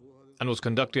anhu and was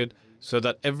conducted so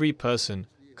that every person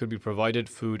could be provided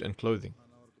food and clothing.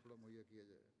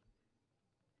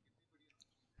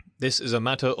 This is a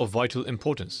matter of vital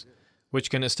importance,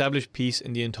 which can establish peace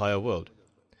in the entire world.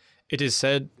 It is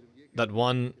said that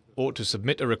one ought to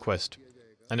submit a request,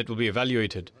 and it will be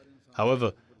evaluated.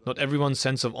 However, not everyone's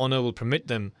sense of honor will permit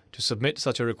them to submit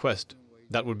such a request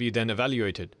that would be then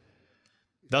evaluated.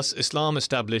 Thus, Islam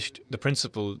established the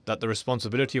principle that the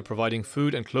responsibility of providing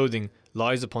food and clothing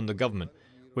lies upon the government,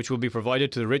 which will be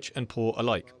provided to the rich and poor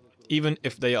alike, even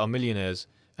if they are millionaires,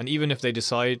 and even if they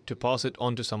decide to pass it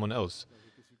on to someone else.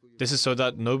 This is so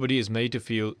that nobody is made to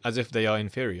feel as if they are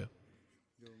inferior.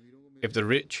 If the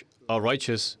rich are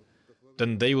righteous,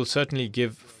 then they will certainly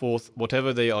give forth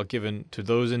whatever they are given to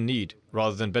those in need,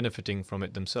 rather than benefiting from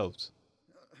it themselves.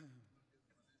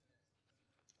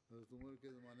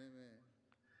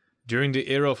 During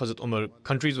the era of Hazrat Umar,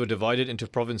 countries were divided into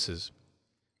provinces.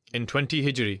 In 20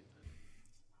 Hijri,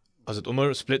 Hazrat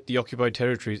Umar split the occupied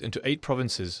territories into 8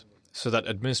 provinces so that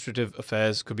administrative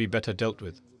affairs could be better dealt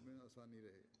with.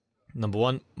 Number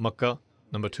 1, Makkah.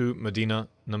 Number 2, Medina.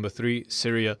 Number 3,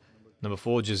 Syria. Number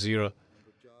 4, Jazeera.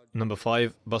 Number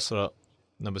 5, Basra.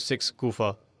 Number 6,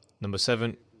 Kufa. Number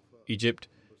 7, Egypt.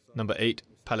 Number 8,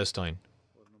 Palestine.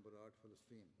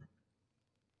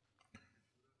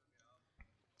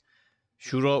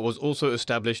 Shura was also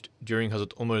established during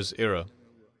Hazrat Umar's era.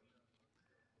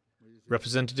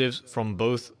 Representatives from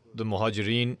both the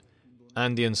Muhajirin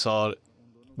and the Ansar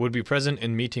would be present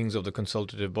in meetings of the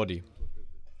consultative body.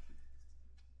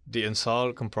 The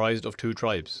Ansar comprised of 2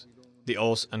 tribes, the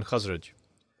Aus and Khazraj.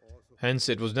 Hence,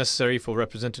 it was necessary for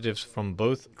representatives from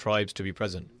both tribes to be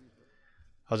present.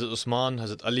 Hazrat Usman,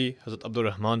 Hazrat Ali, Hazrat Abdul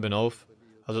Rahman bin Auf,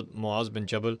 Hazrat Muaz bin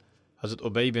Jabal, Hazrat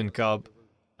Ubay bin Ka'b,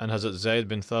 and Hazrat Zayd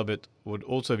bin Thabit would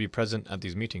also be present at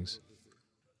these meetings.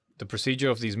 The procedure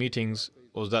of these meetings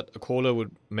was that a caller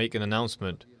would make an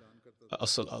announcement,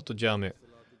 as-salatu jami',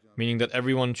 meaning that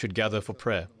everyone should gather for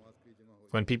prayer.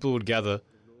 When people would gather,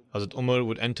 Hazrat Umar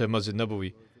would enter Masjid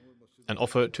Nabawi and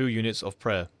offer 2 units of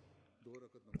prayer.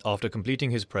 After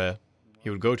completing his prayer, he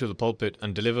would go to the pulpit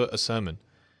and deliver a sermon,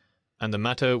 and the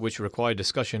matter which required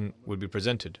discussion would be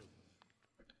presented.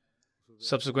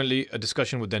 Subsequently, a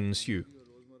discussion would then ensue.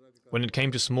 When it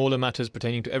came to smaller matters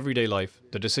pertaining to everyday life,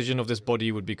 the decision of this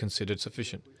body would be considered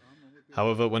sufficient.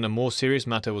 However, when a more serious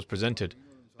matter was presented,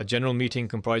 a general meeting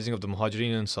comprising of the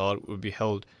Muhajirin and Ansar would be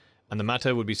held, and the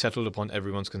matter would be settled upon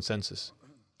everyone's consensus.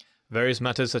 Various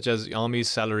matters such as the army's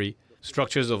salary,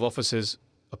 structures of offices,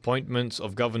 appointments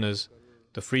of governors,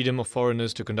 the freedom of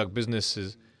foreigners to conduct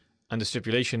businesses, and the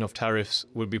stipulation of tariffs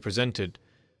would be presented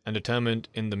and determined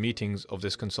in the meetings of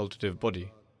this consultative body.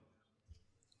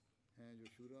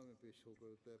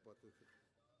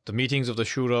 The meetings of the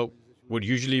Shura would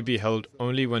usually be held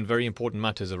only when very important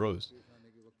matters arose.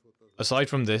 Aside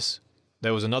from this,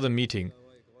 there was another meeting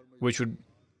which would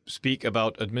speak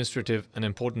about administrative and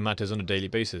important matters on a daily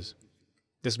basis.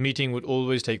 This meeting would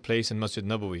always take place in Masjid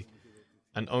Nabawi,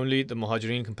 and only the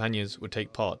Muhajirin companions would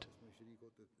take part.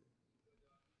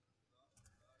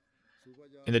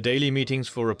 In the daily meetings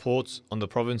for reports on the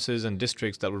provinces and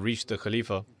districts that would reach the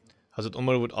Khalifa, Hazrat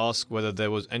Umar would ask whether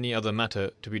there was any other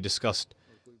matter to be discussed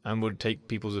and would take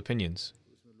people's opinions.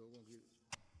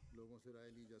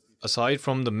 Aside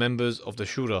from the members of the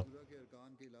Shura,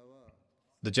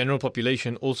 the general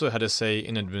population also had a say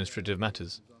in administrative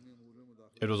matters.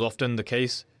 It was often the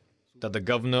case that the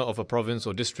governor of a province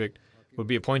or district would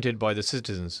be appointed by the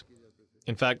citizens.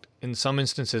 In fact, in some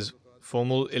instances,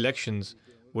 formal elections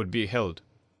would be held.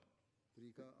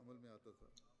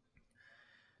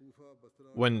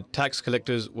 When tax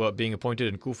collectors were being appointed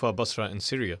in Kufa, Basra, and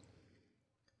Syria,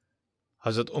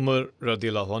 Hazrat Umar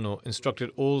radiallahu anhu instructed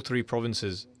all 3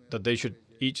 provinces that they should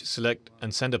each select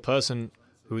and send a person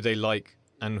who they like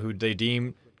and who they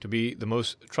deem to be the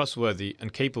most trustworthy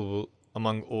and capable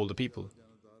among all the people.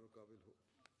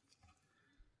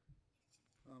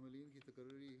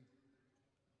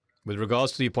 With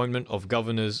regards to the appointment of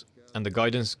governors and the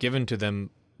guidance given to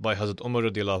them by Hazrat Umar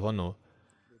radiallahu anhu,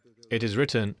 it is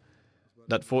written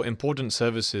that for important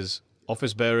services,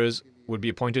 office bearers would be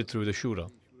appointed through the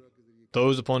Shura.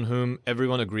 Those upon whom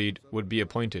everyone agreed would be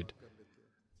appointed.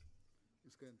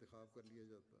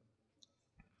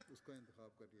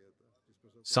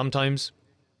 Sometimes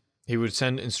he would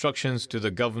send instructions to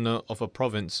the governor of a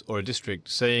province or a district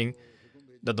saying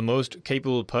that the most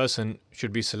capable person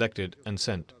should be selected and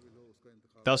sent.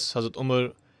 Thus, Hazrat Umar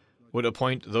would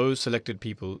appoint those selected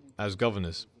people as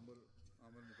governors.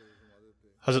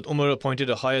 Hazrat Umar appointed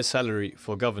a higher salary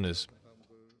for governors.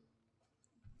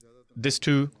 This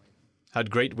too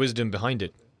had great wisdom behind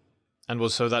it, and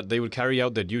was so that they would carry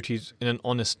out their duties in an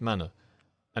honest manner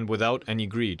and without any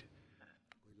greed.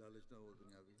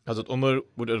 Hazrat Umar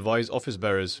would advise office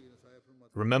bearers,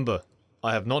 "Remember,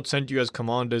 I have not sent you as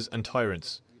commanders and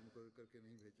tyrants.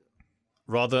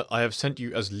 Rather, I have sent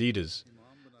you as leaders,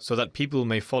 so that people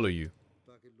may follow you.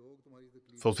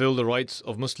 Fulfill the rights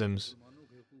of Muslims.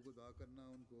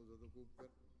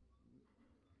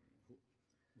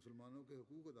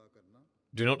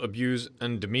 Do not abuse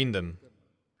and demean them.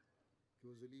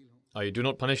 I do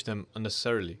not punish them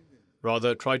unnecessarily.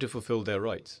 Rather, try to fulfill their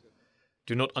rights.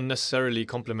 Do not unnecessarily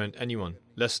compliment anyone,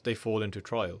 lest they fall into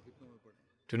trial.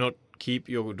 Do not keep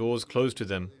your doors closed to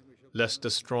them, lest the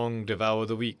strong devour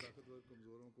the weak.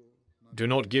 Do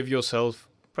not give yourself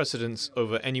precedence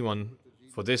over anyone,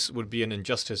 for this would be an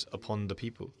injustice upon the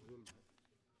people.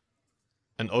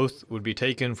 An oath would be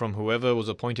taken from whoever was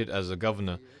appointed as a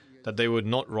governor that they would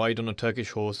not ride on a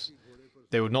Turkish horse,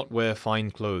 they would not wear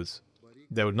fine clothes,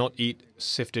 they would not eat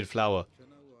sifted flour,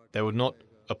 they would not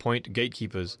appoint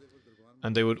gatekeepers,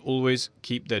 and they would always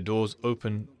keep their doors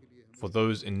open for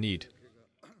those in need."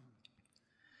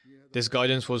 This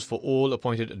guidance was for all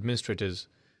appointed administrators,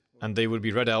 and they would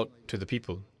be read out to the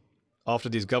people. After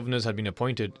these governors had been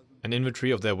appointed, an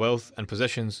inventory of their wealth and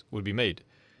possessions would be made.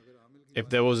 If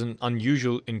there was an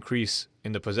unusual increase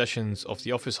in the possessions of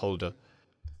the office holder,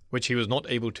 which he was not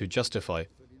able to justify,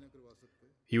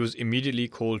 he was immediately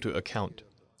called to account,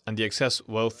 and the excess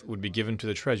wealth would be given to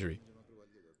the treasury.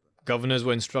 Governors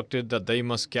were instructed that they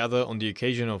must gather on the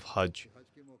occasion of Hajj,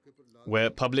 where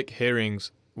public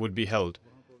hearings would be held,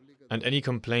 and any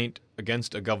complaint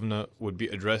against a governor would be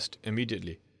addressed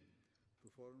immediately.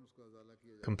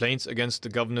 Complaints against the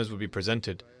governors would be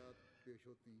presented.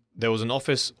 There was an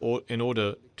office in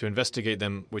order to investigate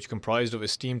them, which comprised of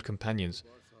esteemed companions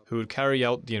who would carry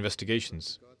out the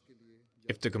investigations.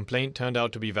 If the complaint turned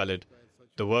out to be valid,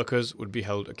 the workers would be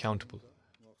held accountable.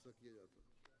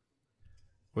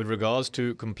 With regards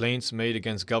to complaints made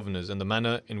against governors and the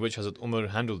manner in which Hazrat Umar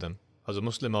handled them, Hazrat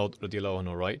Muslim Maud radiyallahu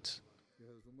anhu writes,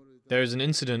 "There is an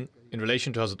incident in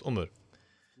relation to Hazrat Umar.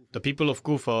 The people of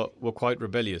Kufa were quite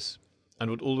rebellious and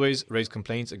would always raise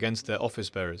complaints against their office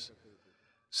bearers,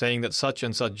 saying that such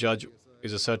and such judge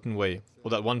is a certain way,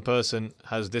 or that one person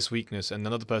has this weakness and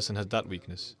another person has that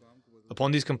weakness.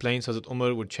 Upon these complaints, Hazrat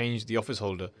Umar would change the office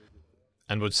holder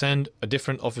and would send a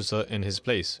different officer in his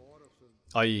place,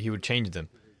 i.e. he would change them.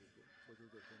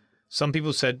 Some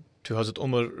people said to Hazrat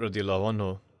Umar radiyallahu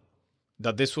anhu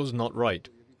that this was not right,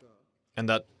 and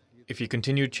that if he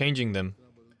continued changing them,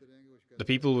 the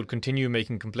people would continue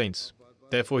making complaints.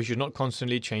 Therefore, he should not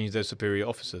constantly change their superior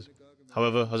officers.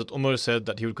 However, Hazrat Umar said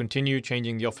that he would continue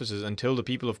changing the officers until the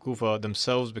people of Kufa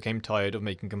themselves became tired of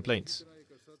making complaints.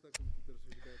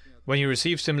 When he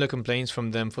received similar complaints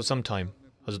from them for some time,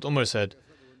 Hazrat Umar said,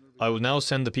 "I will now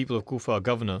send the people of Kufa a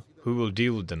governor who will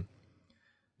deal with them."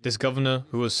 This governor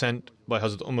who was sent by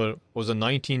Hazrat Umar was a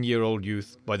 19-year-old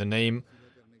youth by the name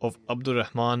of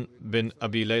Abdurrahman bin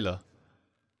Abi Layla.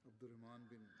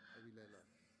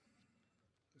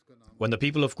 When the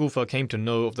people of Kufa came to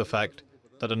know of the fact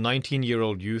that a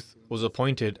 19-year-old youth was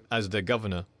appointed as their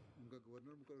governor,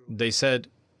 they said,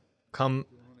 "Come,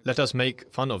 let us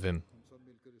make fun of him."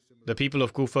 The people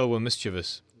of Kufa were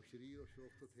mischievous.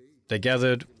 They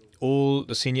gathered all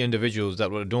the senior individuals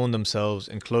that would adorn themselves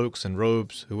in cloaks and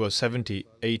robes who were 70,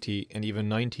 80, and even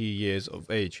 90 years of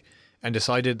age, and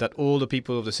decided that all the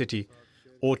people of the city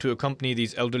ought to accompany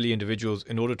these elderly individuals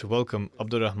in order to welcome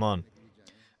Abdurrahman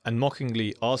and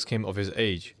mockingly ask him of his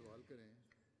age.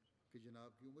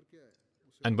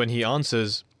 And when he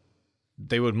answers,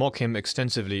 they would mock him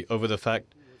extensively over the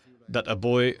fact that a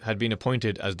boy had been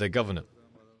appointed as their governor.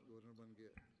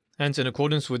 Hence, in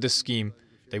accordance with this scheme,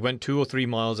 they went 2 or 3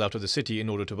 miles out of the city in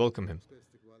order to welcome him.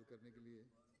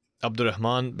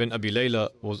 Abdurrahman bin Abi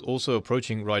Layla was also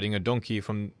approaching riding a donkey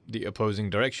from the opposing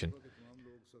direction.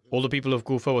 All the people of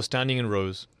Kufa were standing in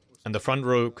rows, and the front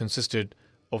row consisted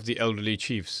of the elderly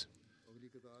chiefs.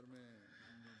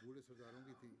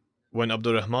 When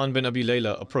Abdurrahman bin Abi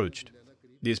Layla approached,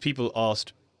 these people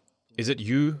asked, "Is it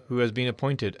you who has been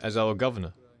appointed as our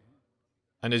governor?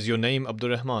 And is your name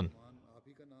Abdurrahman?"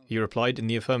 He replied in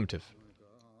the affirmative.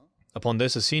 Upon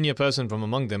this, a senior person from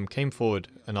among them came forward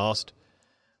and asked,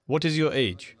 "What is your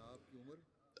age?"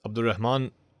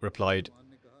 Abdurrahman replied,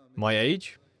 "My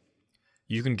age?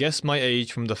 You can guess my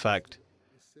age from the fact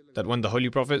that when the Holy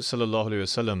Prophet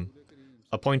ﷺ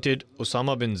appointed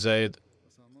Usama bin Zayd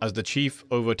as the chief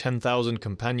over 10,000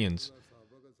 companions,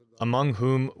 among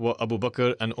whom were Abu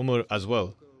Bakr and Umar as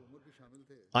well,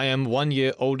 I am 1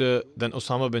 year older than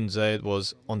Osama bin Zayd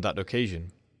was on that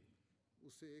occasion.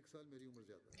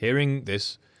 Hearing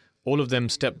this, all of them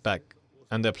stepped back,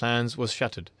 and their plans were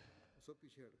shattered.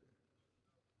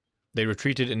 They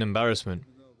retreated in embarrassment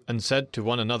and said to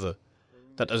one another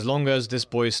that as long as this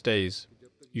boy stays,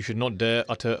 you should not dare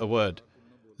utter a word,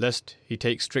 lest he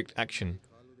take strict action.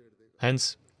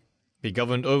 Hence, he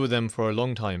governed over them for a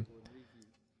long time,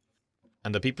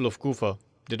 and the people of Kufa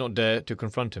did not dare to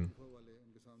confront him.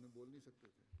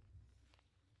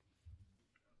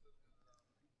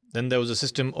 Then there was a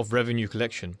system of revenue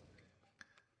collection.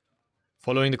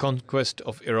 Following the conquest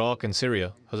of Iraq and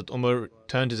Syria, Hazrat Umar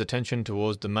turned his attention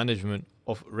towards the management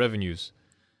of revenues.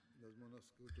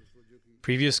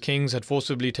 Previous kings had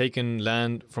forcibly taken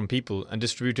land from people and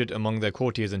distributed among their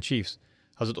courtiers and chiefs.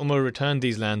 Hazrat Umar returned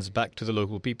these lands back to the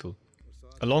local people.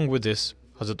 Along with this,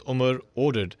 Hazrat Umar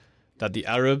ordered that the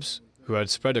Arabs who had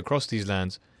spread across these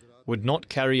lands would not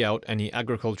carry out any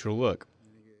agricultural work.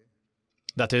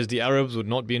 That is, the Arabs would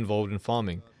not be involved in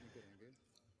farming.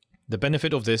 The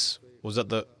benefit of this was that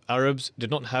the Arabs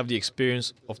did not have the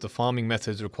experience of the farming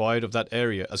methods required of that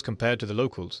area as compared to the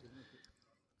locals.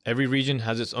 Every region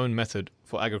has its own method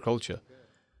for agriculture.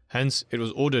 Hence, it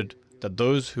was ordered that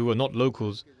those who were not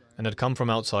locals and had come from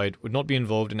outside would not be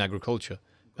involved in agriculture,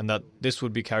 and that this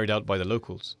would be carried out by the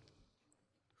locals.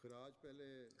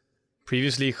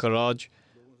 Previously, Kharaj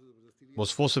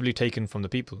was forcibly taken from the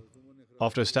people.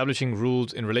 After establishing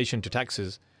rules in relation to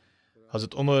taxes,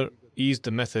 Hazrat Umar eased the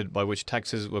method by which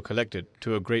taxes were collected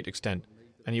to a great extent,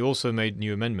 and he also made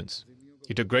new amendments.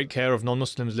 He took great care of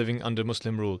non-Muslims living under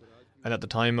Muslim rule, and at the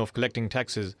time of collecting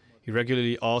taxes, he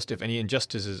regularly asked if any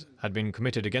injustices had been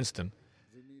committed against them.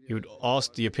 He would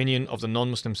ask the opinion of the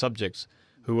non-Muslim subjects,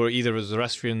 who were either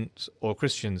Zoroastrians or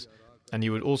Christians, and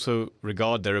he would also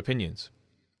regard their opinions.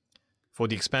 For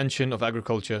the expansion of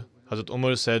agriculture, Hazrat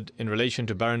Umar said in relation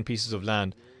to barren pieces of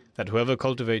land that whoever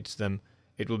cultivates them,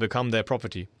 it will become their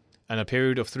property, and a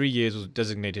period of 3 years was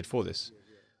designated for this.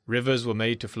 Rivers were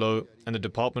made to flow, and the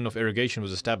Department of Irrigation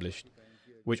was established,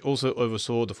 which also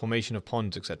oversaw the formation of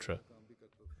ponds, etc.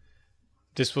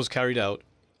 This was carried out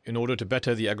in order to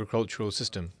better the agricultural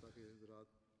system.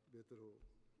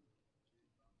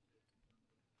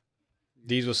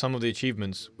 These were some of the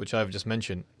achievements which I have just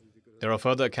mentioned. There are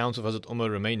further accounts of Hazrat Umar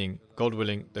remaining. God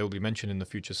willing, they will be mentioned in the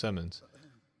future sermons.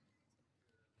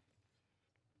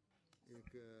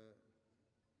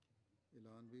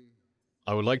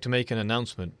 I would like to make an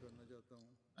announcement,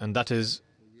 and that is,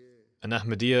 an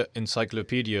Ahmadiyya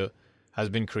encyclopedia has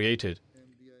been created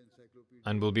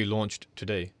and will be launched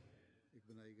today.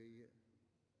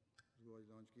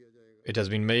 It has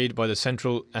been made by the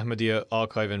Central Ahmadiyya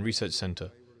Archive and Research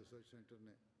Center.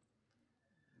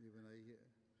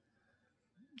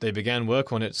 They began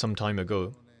work on it some time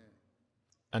ago,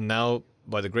 and now,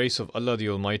 by the grace of Allah the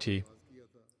Almighty,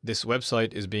 this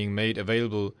website is being made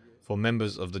available for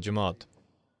members of the Jamaat.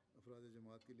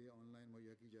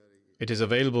 It is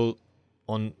available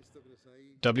on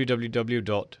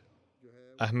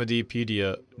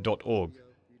www.ahmadipedia.org,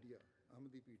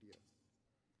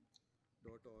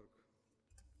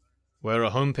 where a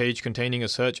homepage containing a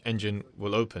search engine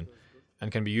will open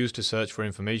and can be used to search for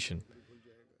information.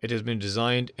 It has been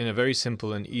designed in a very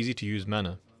simple and easy-to-use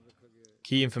manner.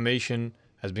 Key information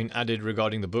has been added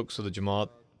regarding the books of the Jamaat,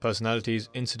 personalities,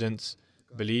 incidents,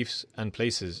 beliefs, and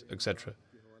places, etc.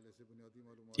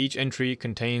 Each entry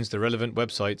contains the relevant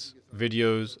websites,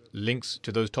 videos, links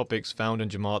to those topics found in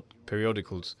Jamaat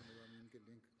periodicals,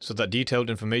 so that detailed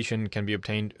information can be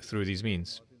obtained through these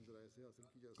means.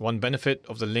 One benefit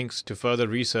of the links to further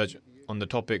research on the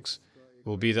topics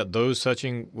will be that those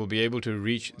searching will be able to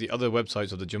reach the other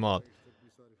websites of the Jamaat,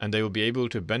 and they will be able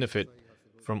to benefit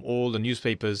from all the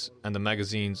newspapers and the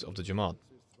magazines of the Jamaat.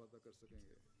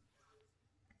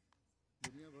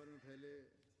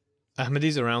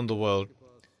 Ahmadis around the world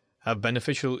have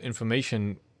beneficial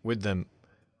information with them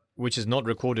which is not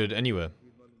recorded anywhere.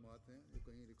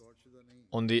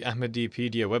 On the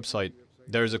Ahmadipedia website,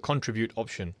 there is a contribute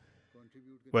option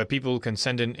where people can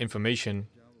send in information,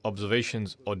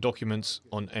 observations, or documents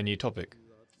on any topic.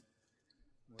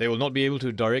 They will not be able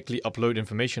to directly upload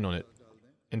information on it.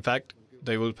 In fact,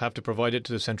 they will have to provide it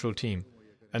to the central team,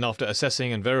 and after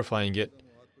assessing and verifying it,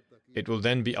 it will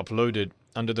then be uploaded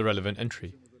under the relevant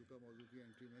entry.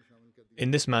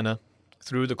 In this manner,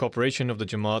 through the cooperation of the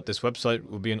Jamaat, this website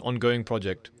will be an ongoing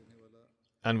project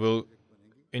and will,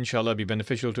 inshallah, be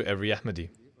beneficial to every Ahmadi.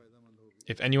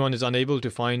 If anyone is unable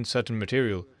to find certain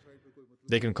material,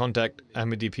 they can contact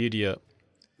Ahmadipedia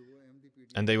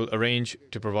and they will arrange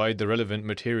to provide the relevant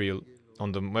material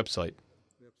on the website.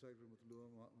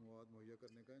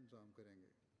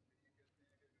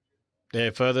 They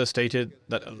have further stated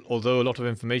that although a lot of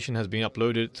information has been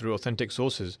uploaded through authentic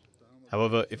sources,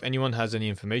 however, if anyone has any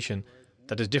information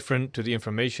that is different to the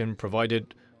information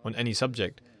provided on any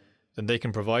subject, then they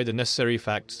can provide the necessary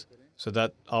facts so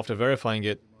that after verifying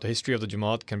it, the history of the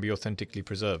Jamaat can be authentically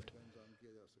preserved.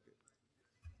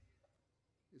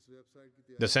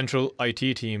 The central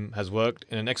IT team has worked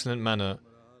in an excellent manner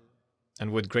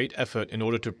and with great effort in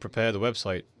order to prepare the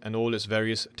website and all its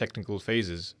various technical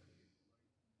phases.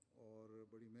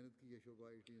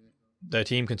 Their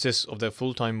team consists of their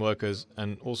full-time workers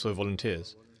and also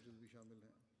volunteers.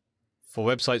 For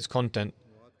website's content,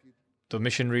 the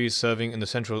missionaries serving in the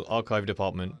Central Archive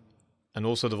Department and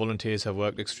also the volunteers have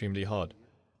worked extremely hard.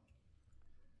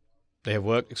 They have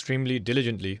worked extremely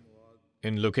diligently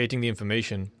in locating the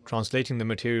information, translating the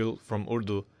material from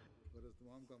Urdu,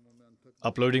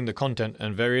 uploading the content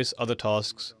and various other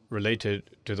tasks related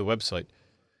to the website.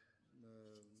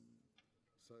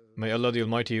 May Allah the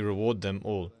Almighty reward them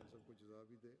all.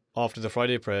 After the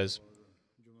Friday prayers,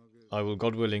 I will,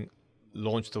 God willing,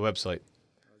 launch the website.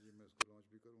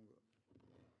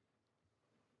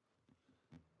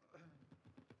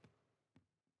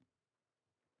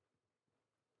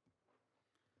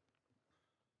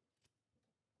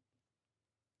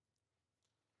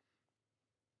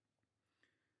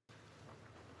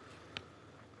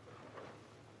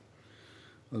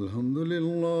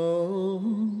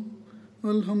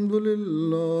 الحمد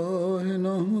لله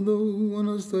نحمده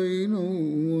ونستعينه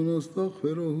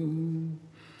ونستغفره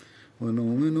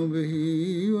ونؤمن به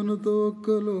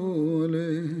ونتوكل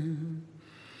عليه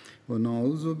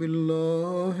ونعوذ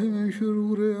بالله من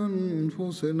شرور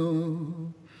أنفسنا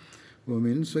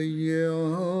ومن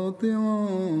سيئات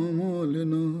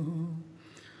أعمالنا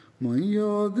من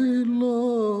يهده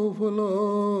الله فلا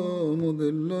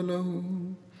مضل له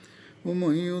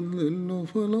ومن يضلل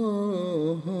فلا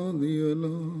هادي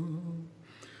له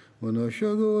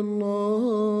ونشهد أن لا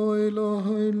إله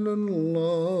إلا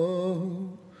الله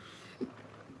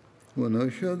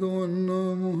ونشهد أن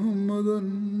محمدا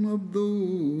عبده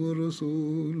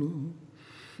ورسوله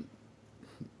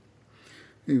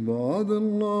عباد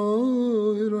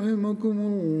الله رحمكم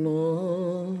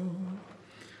الله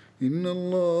إن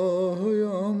الله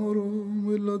يأمر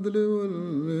بالعدل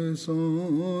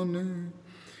والإحسان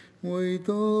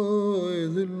وإيتاء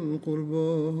ذي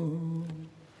القربى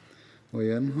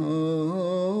وينهى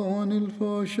عن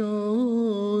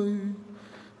الفحشاء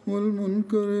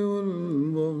والمنكر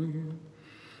والبغي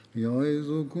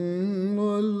يعظكم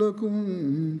لعلكم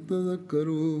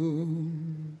تذكرون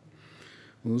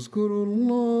اذكروا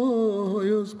الله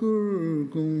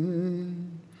يذكركم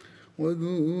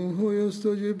وادعوه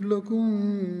يستجب لكم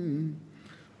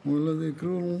ولذكر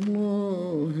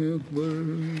الله أكبر